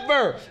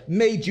forever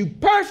made you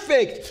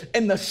perfect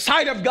in the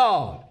sight of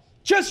God.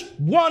 Just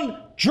one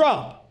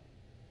drop.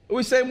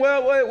 We say,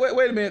 well,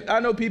 wait a minute. I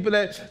know people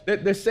that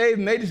they're saved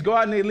and they just go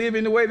out and they live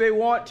in the way they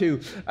want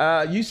to.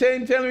 You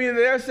saying, telling me that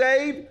they're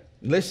saved?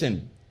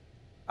 Listen,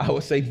 I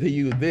will say to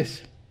you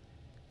this.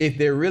 If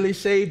they're really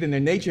saved and their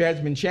nature has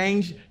been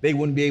changed, they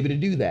wouldn't be able to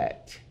do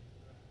that.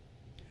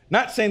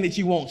 Not saying that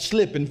you won't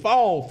slip and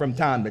fall from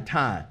time to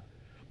time,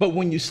 but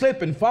when you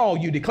slip and fall,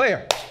 you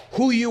declare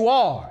who you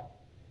are.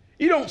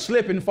 You don't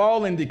slip and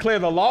fall and declare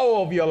the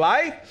law of your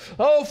life.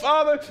 Oh,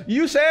 Father,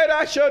 you said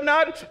I shall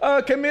not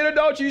commit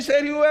adultery. You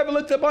said whoever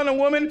looks upon a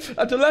woman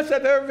to lust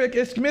at her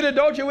has committed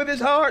adultery with his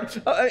heart,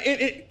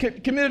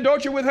 committed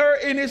adultery with her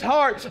in his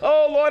heart.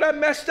 Oh, Lord, I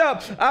messed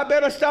up. I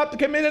better stop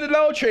committing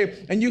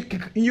adultery. And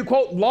you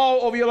quote law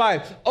over your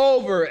life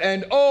over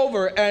and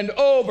over and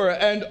over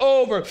and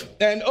over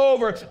and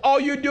over. All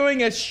you're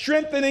doing is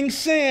strengthening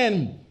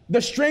sin.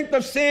 The strength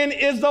of sin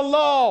is the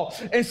law.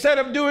 Instead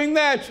of doing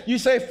that, you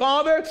say,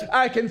 Father,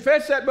 I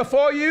confess that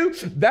before you.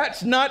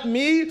 That's not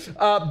me.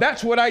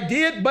 That's what I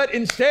did. But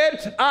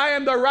instead, I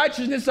am the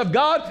righteousness of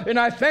God. And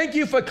I thank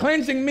you for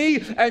cleansing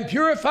me and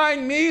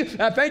purifying me.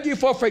 I thank you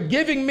for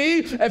forgiving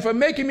me and for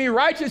making me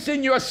righteous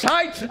in your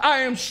sight.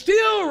 I am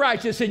still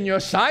righteous in your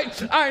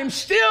sight. I am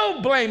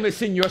still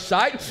blameless in your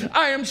sight.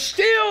 I am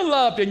still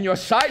loved in your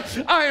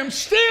sight. I am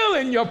still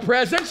in your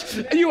presence.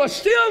 You are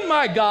still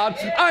my God.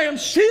 I am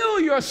still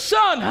your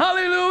Son.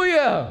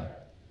 Hallelujah.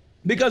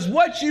 Because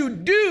what you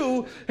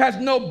do has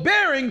no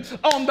bearing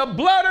on the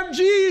blood of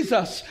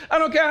Jesus. I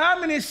don't care how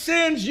many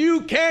sins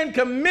you can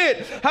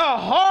commit, how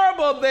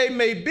horrible they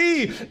may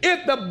be.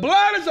 If the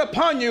blood is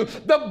upon you,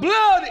 the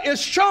blood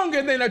is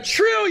stronger than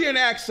 1,000,000,000,000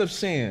 acts of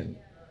sin.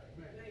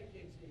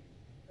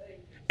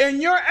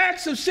 And your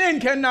acts of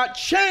sin cannot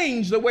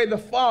change the way the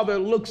Father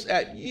looks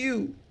at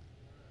you.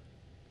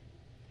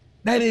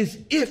 That is,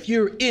 if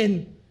you're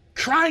in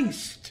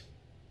Christ.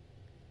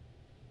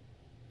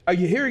 Are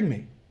you hearing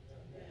me?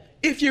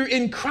 If you're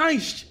in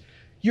Christ,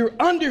 you're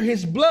under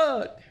his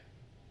blood.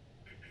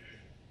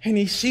 And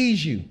he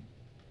sees you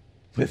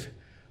with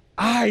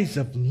eyes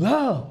of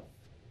love.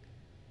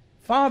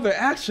 Father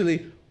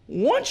actually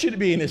wants you to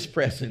be in his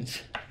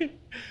presence.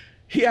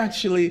 He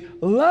actually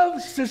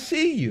loves to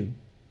see you.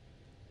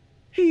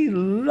 He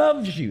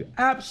loves you,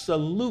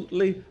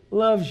 absolutely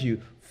loves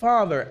you.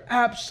 Father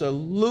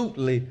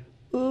absolutely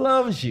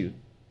loves you.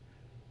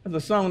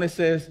 There's a song that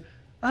says,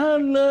 I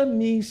love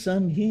me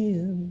some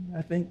him.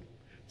 I think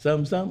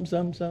some.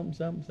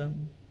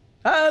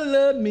 I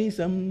love me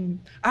some.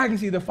 I can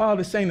see the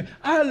Father saying,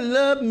 I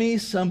love me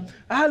some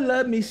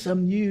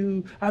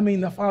you. I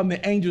mean, the Father and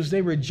the angels,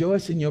 they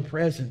rejoice in your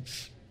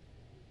presence.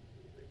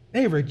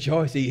 They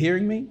rejoice. Are you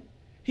hearing me?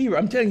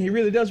 I'm telling you, he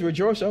really does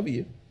rejoice over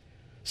you.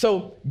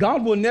 So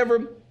God will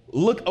never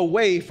look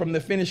away from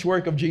the finished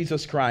work of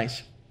Jesus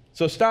Christ.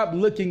 So stop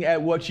looking at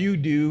what you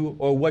do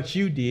or what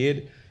you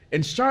did,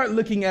 and start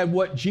looking at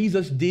what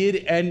Jesus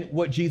did and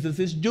what Jesus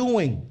is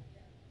doing.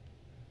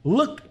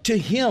 Look to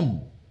him.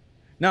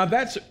 Now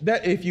that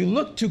if you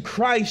look to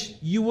Christ,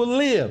 you will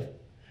live.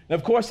 And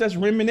of course, that's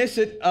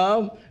reminiscent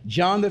of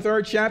John the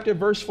 3rd chapter,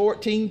 verse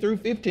 14 through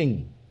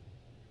 15.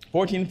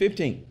 14 and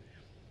 15.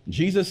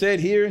 Jesus said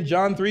here in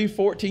John 3,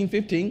 14,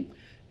 15,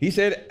 he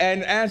said,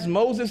 and as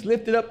Moses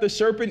lifted up the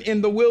serpent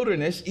in the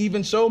wilderness,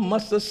 even so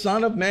must the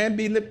Son of Man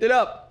be lifted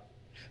up,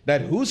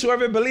 that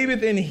whosoever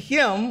believeth in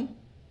him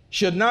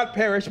should not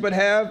perish, but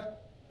have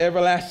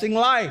everlasting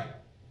life.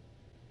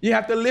 You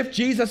have to lift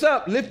Jesus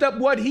up. Lift up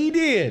what he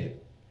did.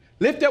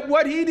 Lift up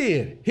what he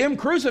did. Him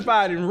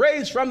crucified and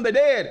raised from the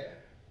dead.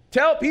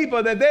 Tell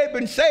people that they've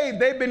been saved,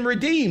 they've been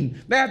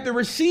redeemed. They have to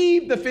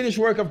receive the finished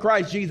work of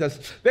Christ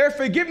Jesus. Their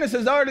forgiveness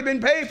has already been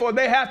paid for.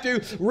 They have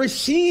to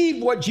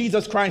receive what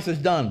Jesus Christ has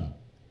done.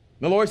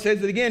 The Lord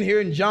says it again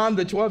here in John,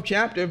 the 12th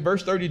chapter,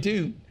 verse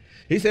 32.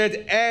 He says,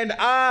 and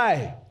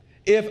I,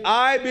 if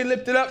I be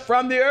lifted up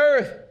from the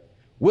earth,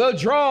 will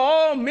draw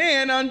all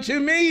men unto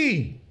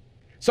me.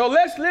 So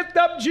let's lift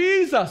up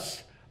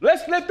Jesus.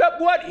 Let's lift up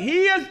what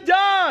he has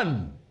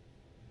done.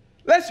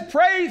 Let's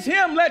praise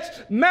him.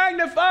 Let's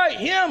magnify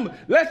him.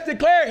 Let's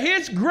declare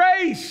his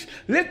grace.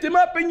 Lift him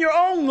up in your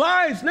own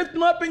lives. Lift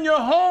him up in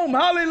your home.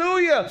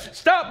 Hallelujah.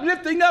 Stop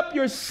lifting up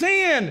your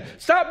sin.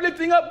 Stop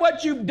lifting up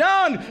what you've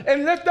done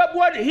and lift up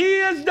what he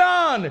has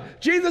done.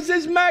 Jesus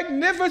is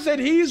magnificent.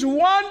 He's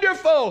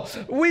wonderful.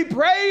 We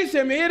praise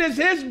him. It is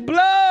his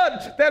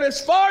blood that is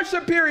far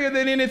superior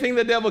than anything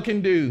the devil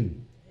can do.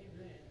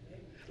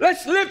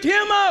 Let's lift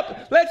him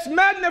up. Let's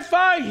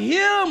magnify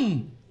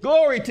him.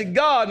 Glory to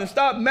God, and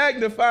stop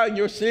magnifying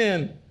your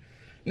sin.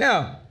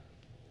 Now,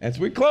 as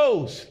we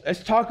close, we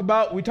talk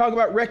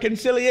about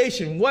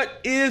reconciliation. What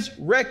is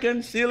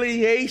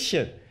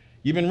reconciliation?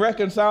 You've been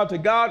reconciled to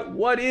God.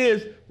 What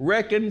is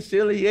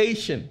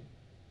reconciliation?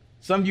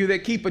 Some of you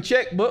that keep a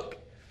checkbook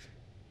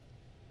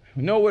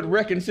know what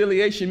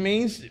reconciliation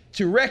means.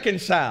 To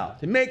reconcile,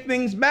 to make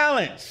things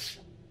balance.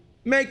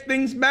 Make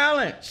things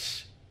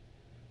balance.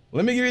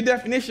 Let me give you a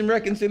definition of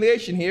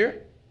reconciliation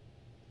here.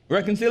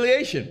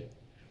 Reconciliation: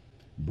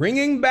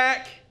 bringing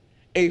back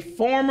a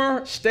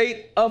former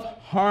state of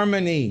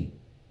harmony,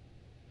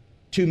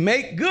 to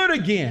make good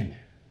again.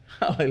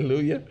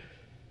 Hallelujah.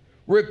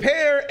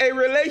 Repair a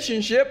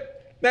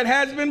relationship that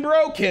has been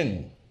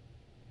broken.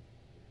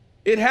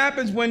 It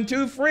happens when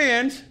two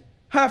friends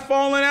have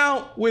fallen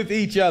out with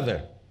each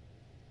other.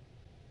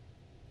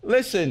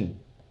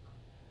 Listen,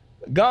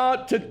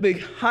 God took the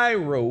high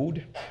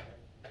road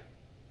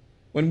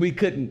when we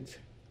couldn't.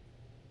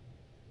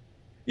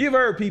 You've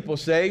heard people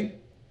say,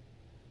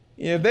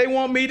 if they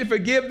want me to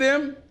forgive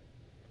them,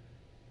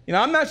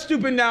 I'm not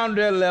stooping down to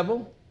their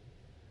level.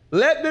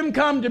 Let them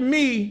come to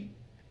me,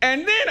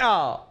 and then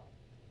I'll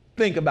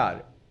think about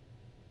it.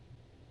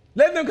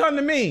 Let them come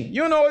to me.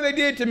 You don't know what they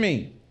did to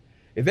me.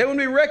 If they want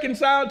to be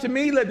reconciled to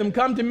me, let them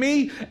come to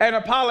me and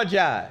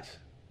apologize.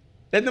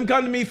 Let them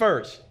come to me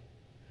first.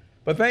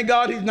 But thank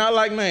God he's not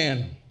like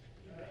man.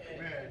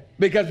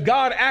 Because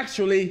God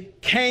actually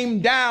came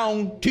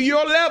down to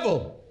your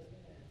level.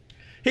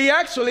 He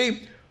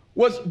actually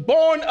was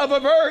born of a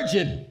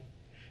virgin.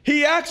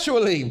 He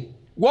actually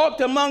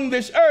walked among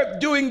this earth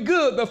doing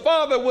good. The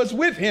Father was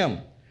with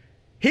him.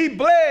 He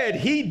bled.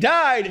 He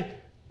died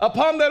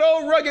upon that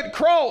old rugged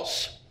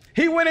cross.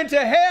 He went into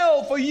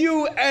hell for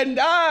you and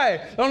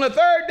I. On the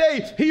third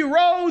day, he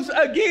rose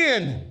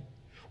again.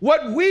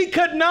 What we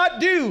could not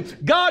do,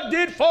 God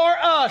did for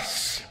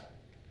us.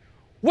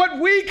 What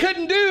we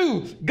couldn't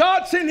do,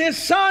 God sent his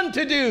son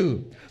to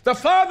do. The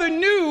Father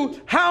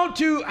knew how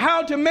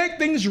to make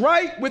things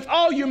right with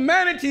all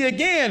humanity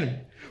again.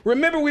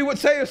 Remember, we would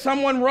say if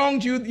someone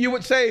wronged you, you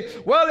would say,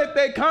 well, if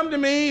they come to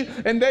me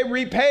and they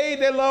repay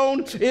their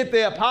loan, if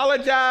they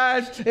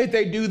apologize, if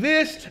they do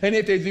this, and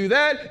if they do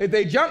that, if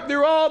they jump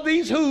through all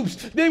these hoops,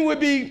 then we'd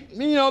be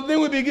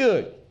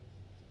good.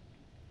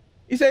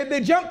 You say, if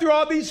they jump through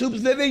all these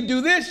hoops, if they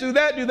do this, do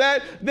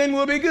that, then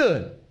we'll be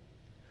good.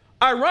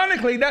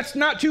 Ironically, that's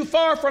not too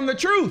far from the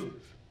truth,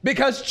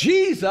 because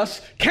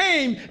Jesus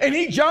came and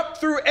he jumped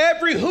through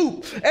every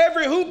hoop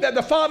that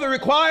the Father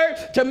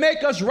required to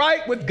make us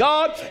right with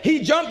God. He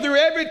jumped through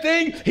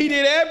everything. He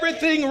did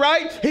everything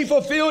right. He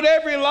fulfilled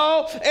every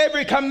law,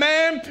 every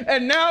command.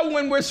 And now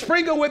when we're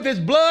sprinkled with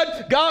his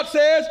blood, God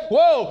says,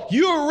 whoa,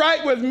 you're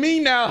right with me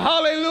now.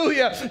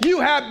 Hallelujah. You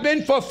have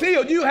been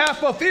fulfilled. You have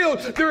fulfilled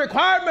the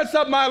requirements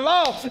of my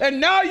law.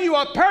 And now you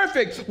are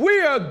perfect.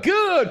 We are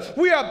good.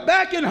 We are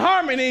back in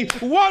harmony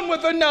one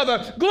with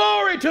another.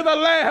 Glory to the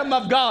Lamb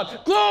of God.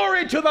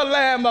 Glory to the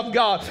Lamb of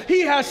God.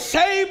 He has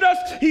saved us.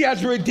 He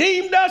has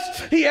redeemed us.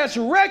 He has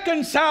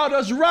reconciled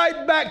us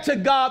right back to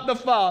God the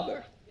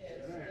Father.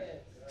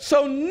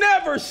 So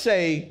never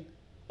say,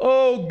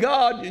 oh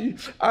God,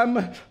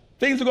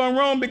 things are going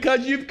wrong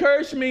because you've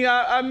cursed me.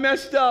 I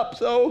messed up.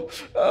 So,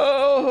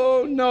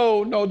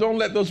 no, don't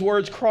let those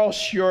words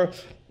cross your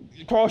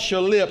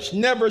lips.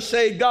 Never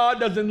say God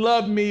doesn't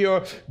love me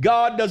or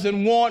God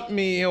doesn't want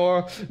me,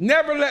 or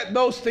never let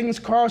those things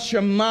cross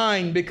your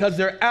mind, because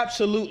they're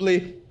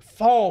absolutely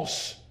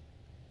false.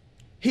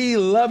 He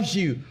loves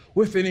you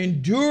with an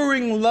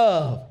enduring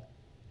love,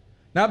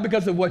 not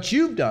because of what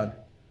you've done,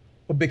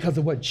 but because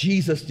of what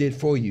Jesus did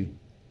for you.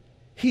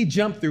 He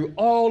jumped through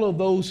all of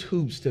those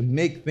hoops to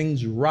make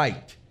things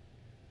right.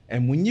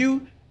 And when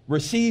you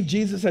receive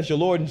Jesus as your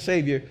Lord and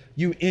Savior,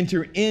 you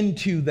enter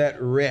into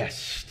that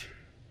rest.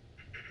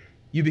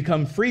 You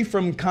become free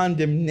from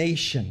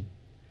condemnation,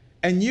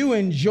 and you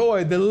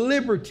enjoy the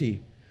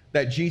liberty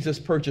that Jesus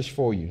purchased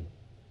for you.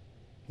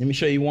 Let me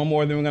show you one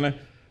more, then we're going to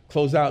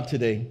close out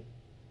today.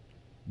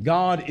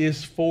 God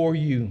is for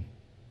you.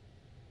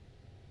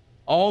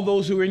 All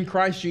those who are in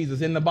Christ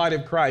Jesus, in the body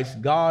of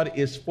Christ, God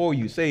is for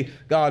you. Say,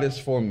 God is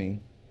for me.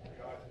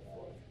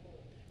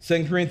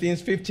 2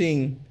 Corinthians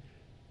 15,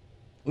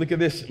 look at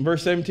this,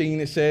 verse 17,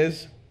 it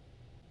says,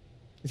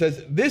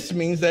 this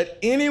means that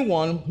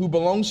anyone who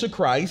belongs to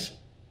Christ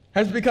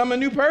has become a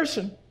new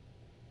person.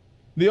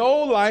 The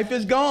old life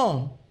is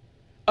gone.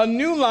 A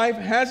new life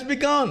has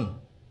begun.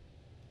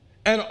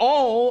 And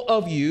all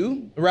of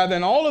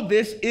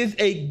this is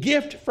a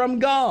gift from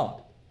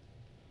God,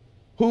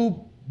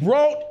 who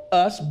brought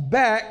us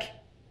back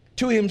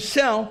to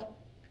himself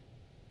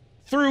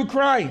through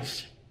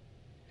Christ.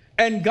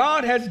 And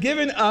God has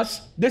given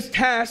us this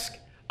task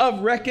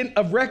of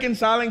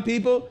reconciling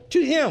people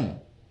to him.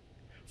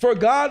 For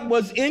God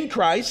was in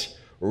Christ,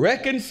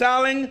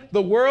 reconciling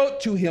the world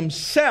to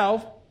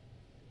himself.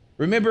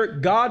 Remember,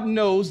 God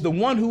knows the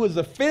one who is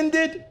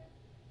offended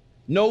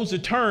knows the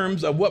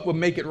terms of what will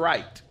make it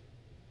right.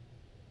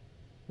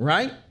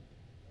 Right?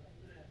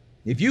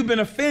 If you've been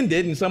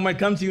offended and someone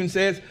comes to you and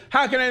says,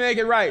 how can I make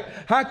it right?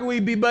 How can we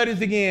be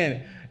buddies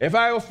again? If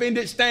I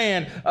offended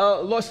Stan,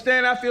 Lord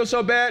Stan, I feel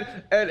so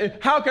bad.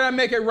 How can I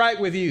make it right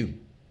with you?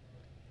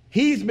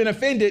 He's been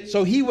offended,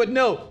 so he would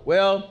know.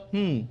 Well,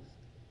 you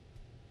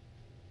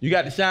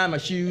got to shine my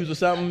shoes or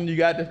something. You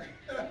got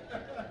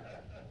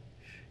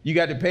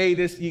to pay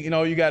this.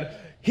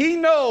 He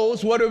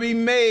knows what will be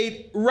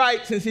made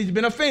right since he's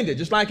been offended,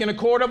 just like in a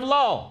court of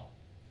law.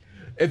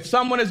 If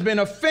someone has been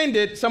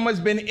offended, someone's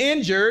been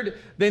injured,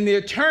 then the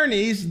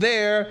attorneys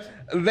there,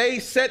 they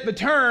set the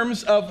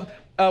terms of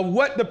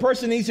what the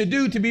person needs to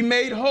do to be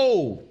made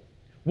whole.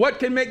 What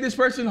can make this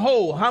person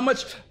whole? How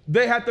much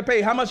they have to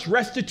pay? How much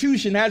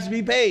restitution has to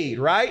be paid,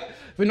 right?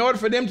 In order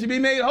for them to be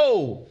made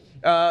whole.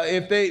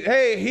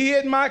 He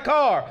hit my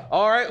car.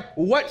 All right.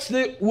 What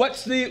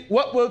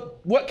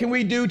can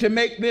we do to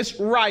make this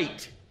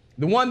right?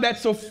 The one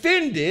that's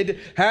offended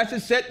has to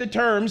set the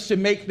terms to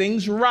make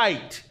things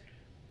right.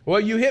 Well,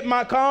 you hit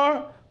my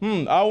car.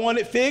 I want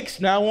it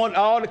fixed. Now I want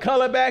all the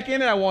color back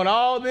in it. I want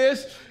all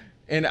this.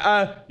 And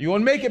you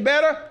want to make it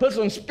better? Put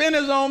some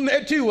spinners on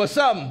there too or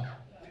something.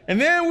 And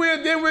then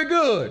we're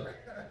good.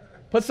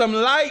 Put some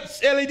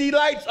lights, LED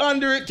lights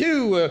under it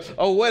too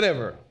or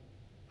whatever.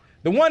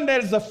 The one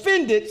that is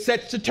offended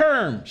sets the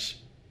terms.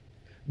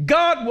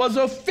 God was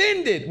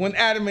offended when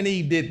Adam and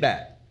Eve did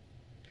that.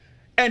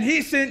 And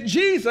he sent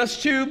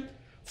Jesus to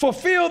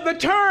fulfill the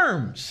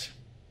terms.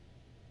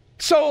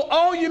 So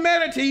all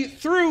humanity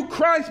through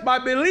Christ, by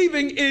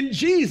believing in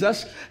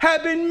Jesus,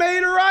 have been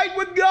made right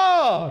with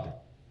God.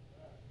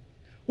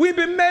 We've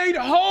been made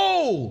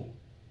whole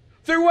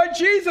through what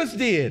Jesus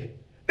did.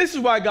 This is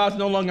why God's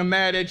no longer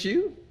mad at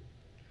you,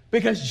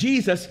 because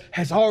Jesus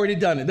has already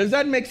done it. Does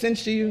that make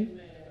sense to you?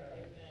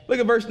 Look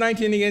at verse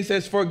 19 again. It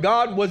says, for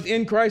God was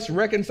in Christ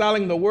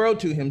reconciling the world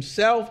to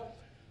himself,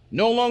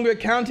 no longer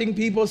counting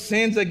people's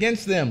sins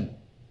against them.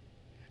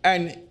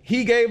 And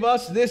he gave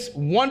us this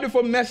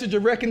wonderful message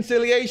of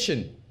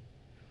reconciliation.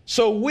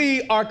 So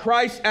we are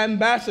Christ's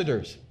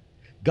ambassadors.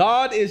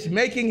 God is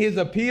making his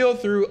appeal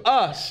through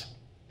us.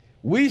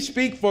 We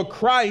speak for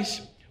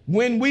Christ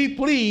when we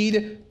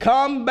plead,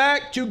 come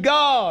back to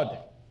God.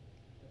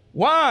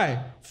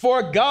 Why?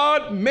 For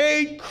God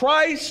made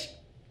Christ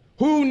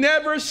who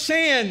never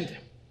sinned.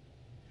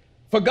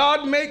 For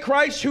God made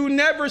Christ who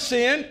never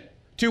sinned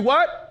to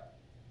what?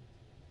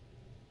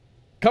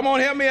 Come on,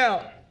 help me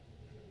out.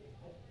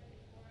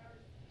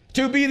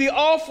 To be the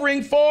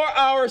offering for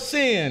our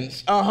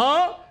sins.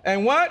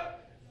 And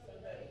what?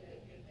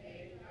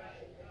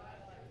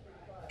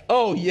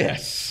 Oh,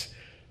 yes.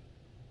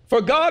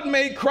 For God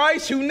made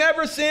Christ who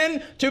never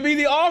sinned to be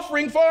the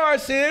offering for our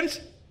sins,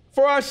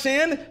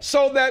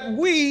 so that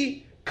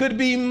we could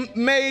be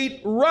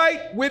made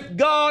right with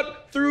God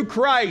through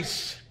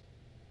Christ.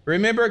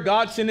 Remember,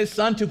 God sent his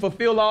son to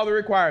fulfill all the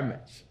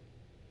requirements.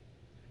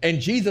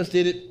 And Jesus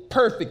did it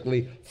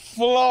perfectly,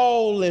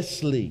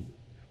 flawlessly.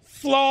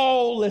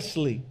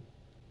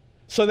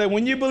 So that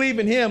when you believe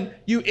in him,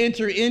 you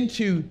enter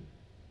into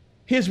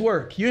his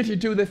work. You enter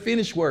into the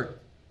finished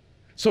work.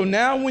 So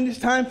now when it's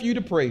time for you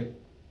to pray,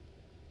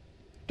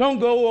 don't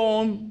go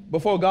on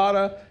before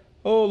God,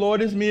 oh,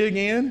 Lord, it's me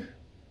again.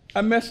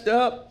 I messed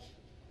up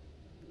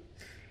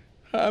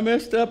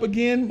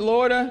again.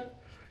 Lord,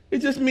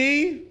 it's just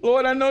me.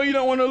 Lord, I know you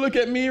don't want to look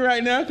at me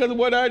right now because of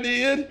what I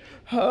did.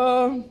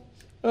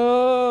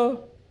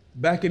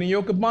 Back in the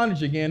yoke of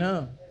bondage again,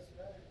 huh?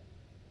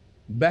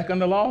 Back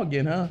under law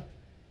again, huh?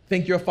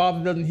 Think your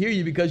father doesn't hear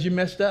you because you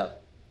messed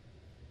up.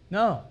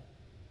 No.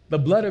 The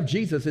blood of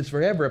Jesus is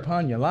forever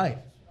upon your life.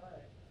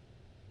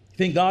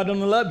 Think God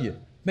doesn't love you.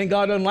 Think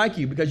God doesn't like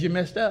you because you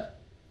messed up.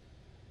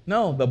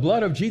 No, the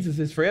blood of Jesus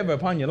is forever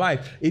upon your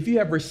life. If you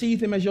have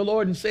received him as your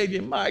Lord and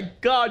Savior, my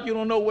God, you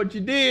don't know what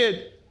you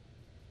did.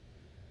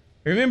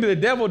 Remember, the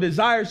devil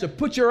desires to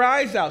put your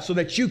eyes out so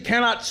that you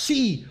cannot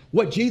see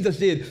what Jesus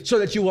did, so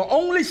that you will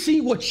only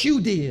see what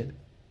you did.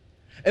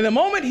 And the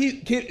moment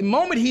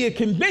he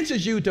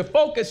convinces you to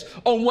focus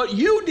on what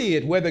you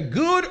did, whether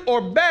good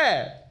or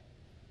bad,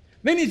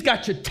 then he's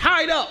got you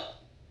tied up.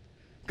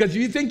 Because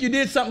you think you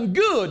did something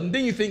good, and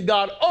then you think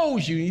God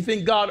owes you. You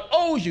think God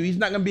owes you. He's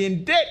not going to be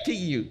in debt to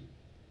you.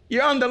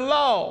 You're under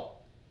law.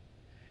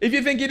 If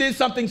you think you did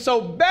something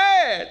so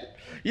bad,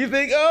 you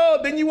think, oh,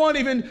 then you won't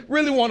even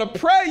really want to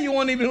pray. You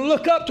won't even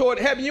look up toward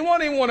heaven. You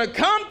won't even want to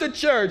come to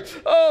church.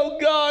 Oh,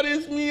 God,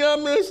 it's me. I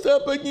messed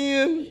up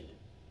again.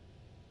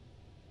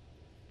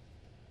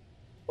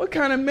 What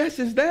kind of mess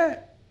is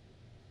that?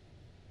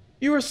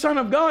 You're a son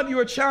of God.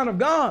 You're a child of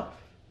God.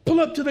 Pull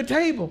up to the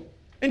table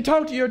and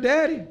talk to your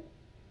daddy,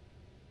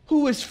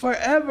 who is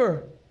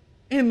forever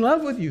in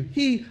love with you.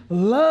 He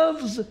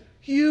loves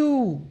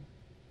you.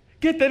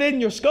 Get that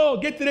in your skull.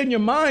 Get that in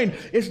your mind.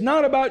 It's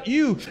not about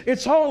you.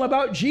 It's all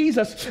about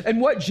Jesus and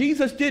what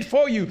Jesus did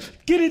for you.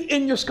 Get it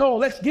in your skull.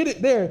 Let's get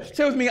it there.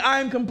 Say with me, I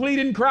am complete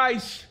in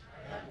Christ.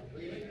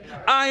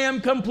 I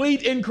am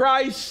complete in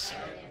Christ.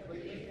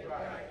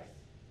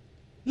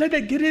 Let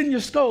that get in your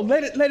skull.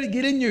 Let it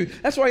get in you.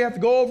 That's why you have to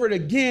go over it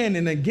again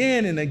and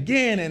again and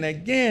again and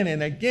again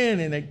and again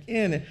and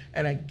again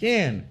and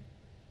again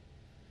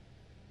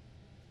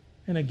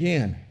and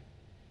again.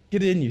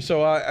 Get it in you.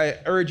 So I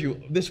urge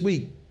you this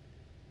week,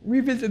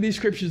 revisit these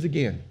scriptures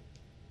again.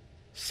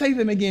 Say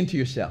them again to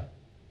yourself.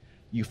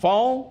 You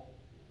fall,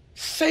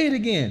 say it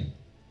again.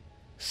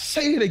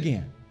 Say it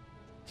again.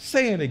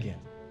 Say it again.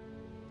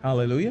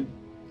 Hallelujah.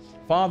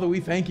 Father, we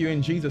thank you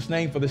in Jesus'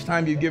 name for this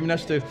time you've given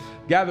us to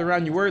gather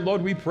around your word.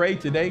 Lord, we pray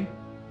today.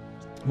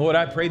 Lord,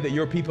 I pray that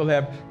your people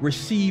have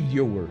received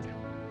your word.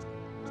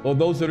 Lord,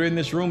 those that are in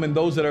this room and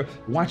those that are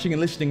watching and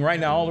listening right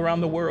now all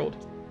around the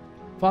world.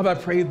 Father, I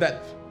pray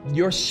that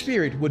your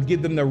spirit would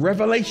give them the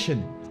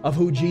revelation of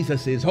who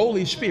Jesus is.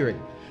 Holy Spirit,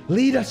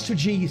 lead us to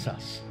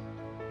Jesus.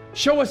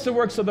 Show us the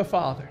works of the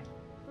Father.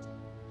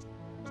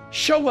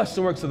 Show us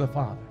the works of the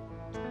Father.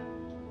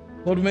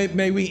 Lord,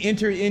 may we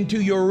enter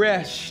into your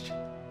rest.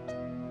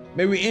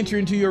 May we enter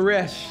into your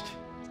rest.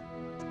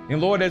 And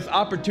Lord, as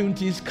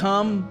opportunities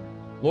come,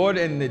 Lord,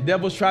 and the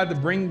devil's tried to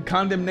bring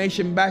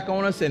condemnation back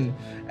on us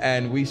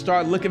and we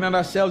start looking at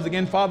ourselves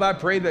again, Father, I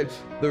pray that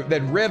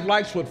that red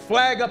lights would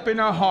flag up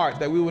in our heart,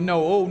 that we would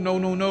know, oh,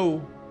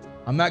 no,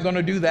 I'm not going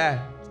to do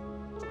that.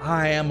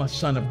 I am a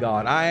son of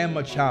God. I am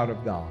a child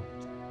of God.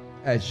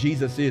 As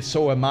Jesus is,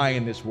 so am I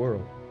in this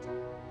world.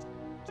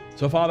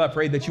 So, Father, I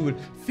pray that you would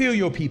fill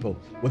your people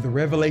with the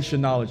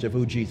revelation knowledge of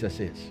who Jesus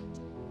is.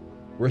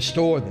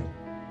 Restore them,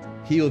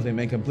 heal them,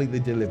 and completely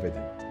deliver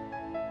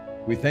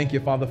them. We thank you,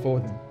 Father, for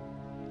them.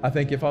 I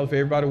thank you, Father, for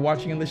everybody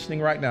watching and listening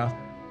right now,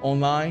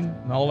 online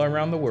and all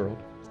around the world.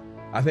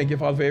 I thank you,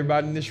 Father, for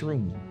everybody in this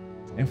room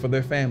and for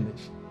their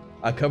families.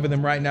 I cover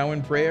them right now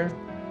in prayer,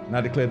 and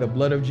I declare the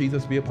blood of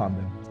Jesus be upon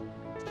them.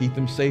 Keep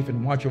them safe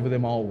and watch over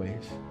them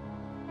always.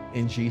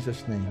 In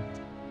Jesus' name,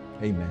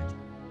 amen.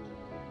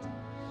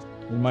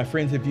 And my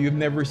friends, if you've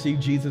never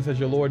received Jesus as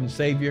your Lord and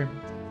Savior,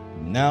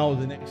 now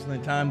is an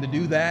excellent time to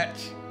do that.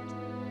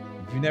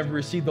 If you've never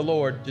received the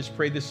Lord, just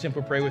pray this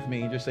simple prayer with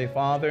me. Just say,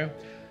 Father,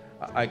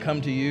 I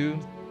come to you,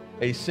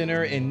 a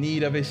sinner in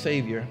need of a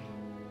Savior.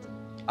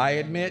 I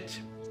admit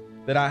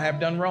that I have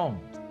done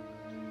wrong,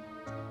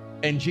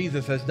 and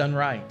Jesus has done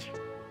right.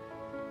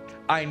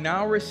 I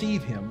now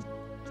receive him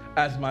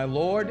as my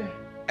Lord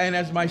and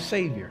as my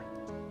Savior.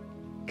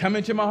 Come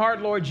into my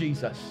heart, Lord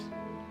Jesus.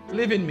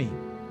 Live in me.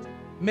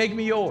 Make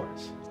me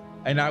yours,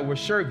 and I will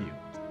serve you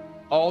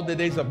all the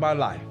days of my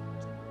life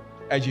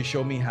as you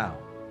show me how.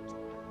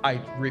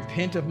 I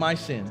repent of my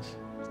sins,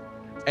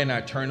 and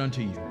I turn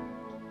unto you.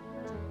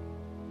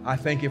 I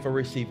thank you for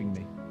receiving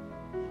me.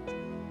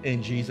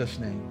 In Jesus'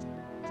 name,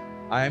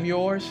 I am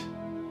yours,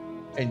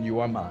 and you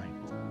are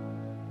mine.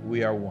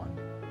 We are one.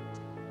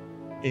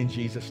 In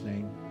Jesus'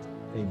 name,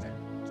 amen.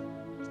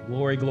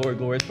 Glory, glory,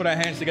 glory. Let's put our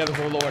hands together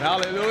for the Lord.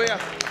 Hallelujah.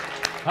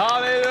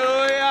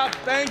 Hallelujah.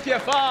 Thank you,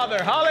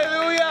 Father.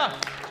 Hallelujah.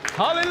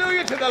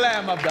 Hallelujah to the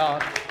Lamb of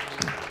God.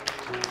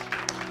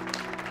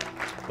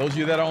 Those of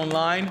you that are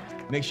online,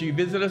 make sure you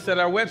visit us at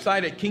our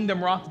website at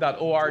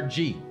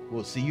kingdomrock.org.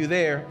 We'll see you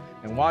there.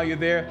 And while you're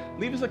there,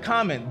 leave us a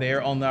comment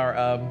there on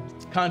our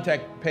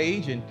contact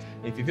page. And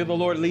if you feel the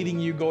Lord leading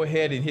you, go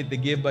ahead and hit the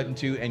give button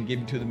too and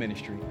give to the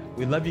ministry.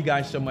 We love you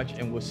guys so much,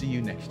 and we'll see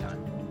you next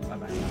time.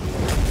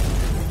 Bye-bye.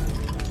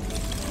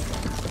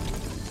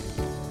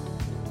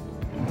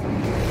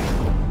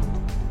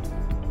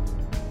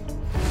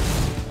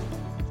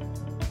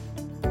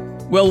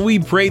 Well, we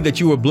pray that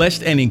you were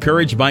blessed and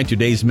encouraged by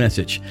today's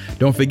message.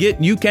 Don't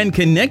forget, you can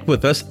connect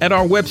with us at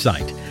our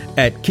website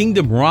at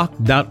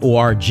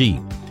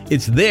kingdomrock.org.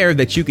 It's there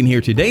that you can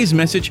hear today's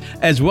message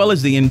as well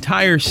as the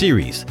entire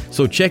series,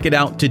 so check it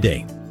out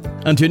today.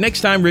 Until next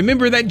time,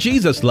 remember that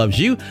Jesus loves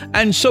you,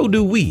 and so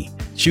do we.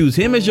 Choose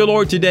him as your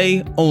Lord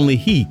today. Only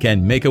he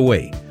can make a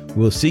way.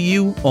 We'll see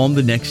you on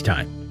the next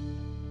time.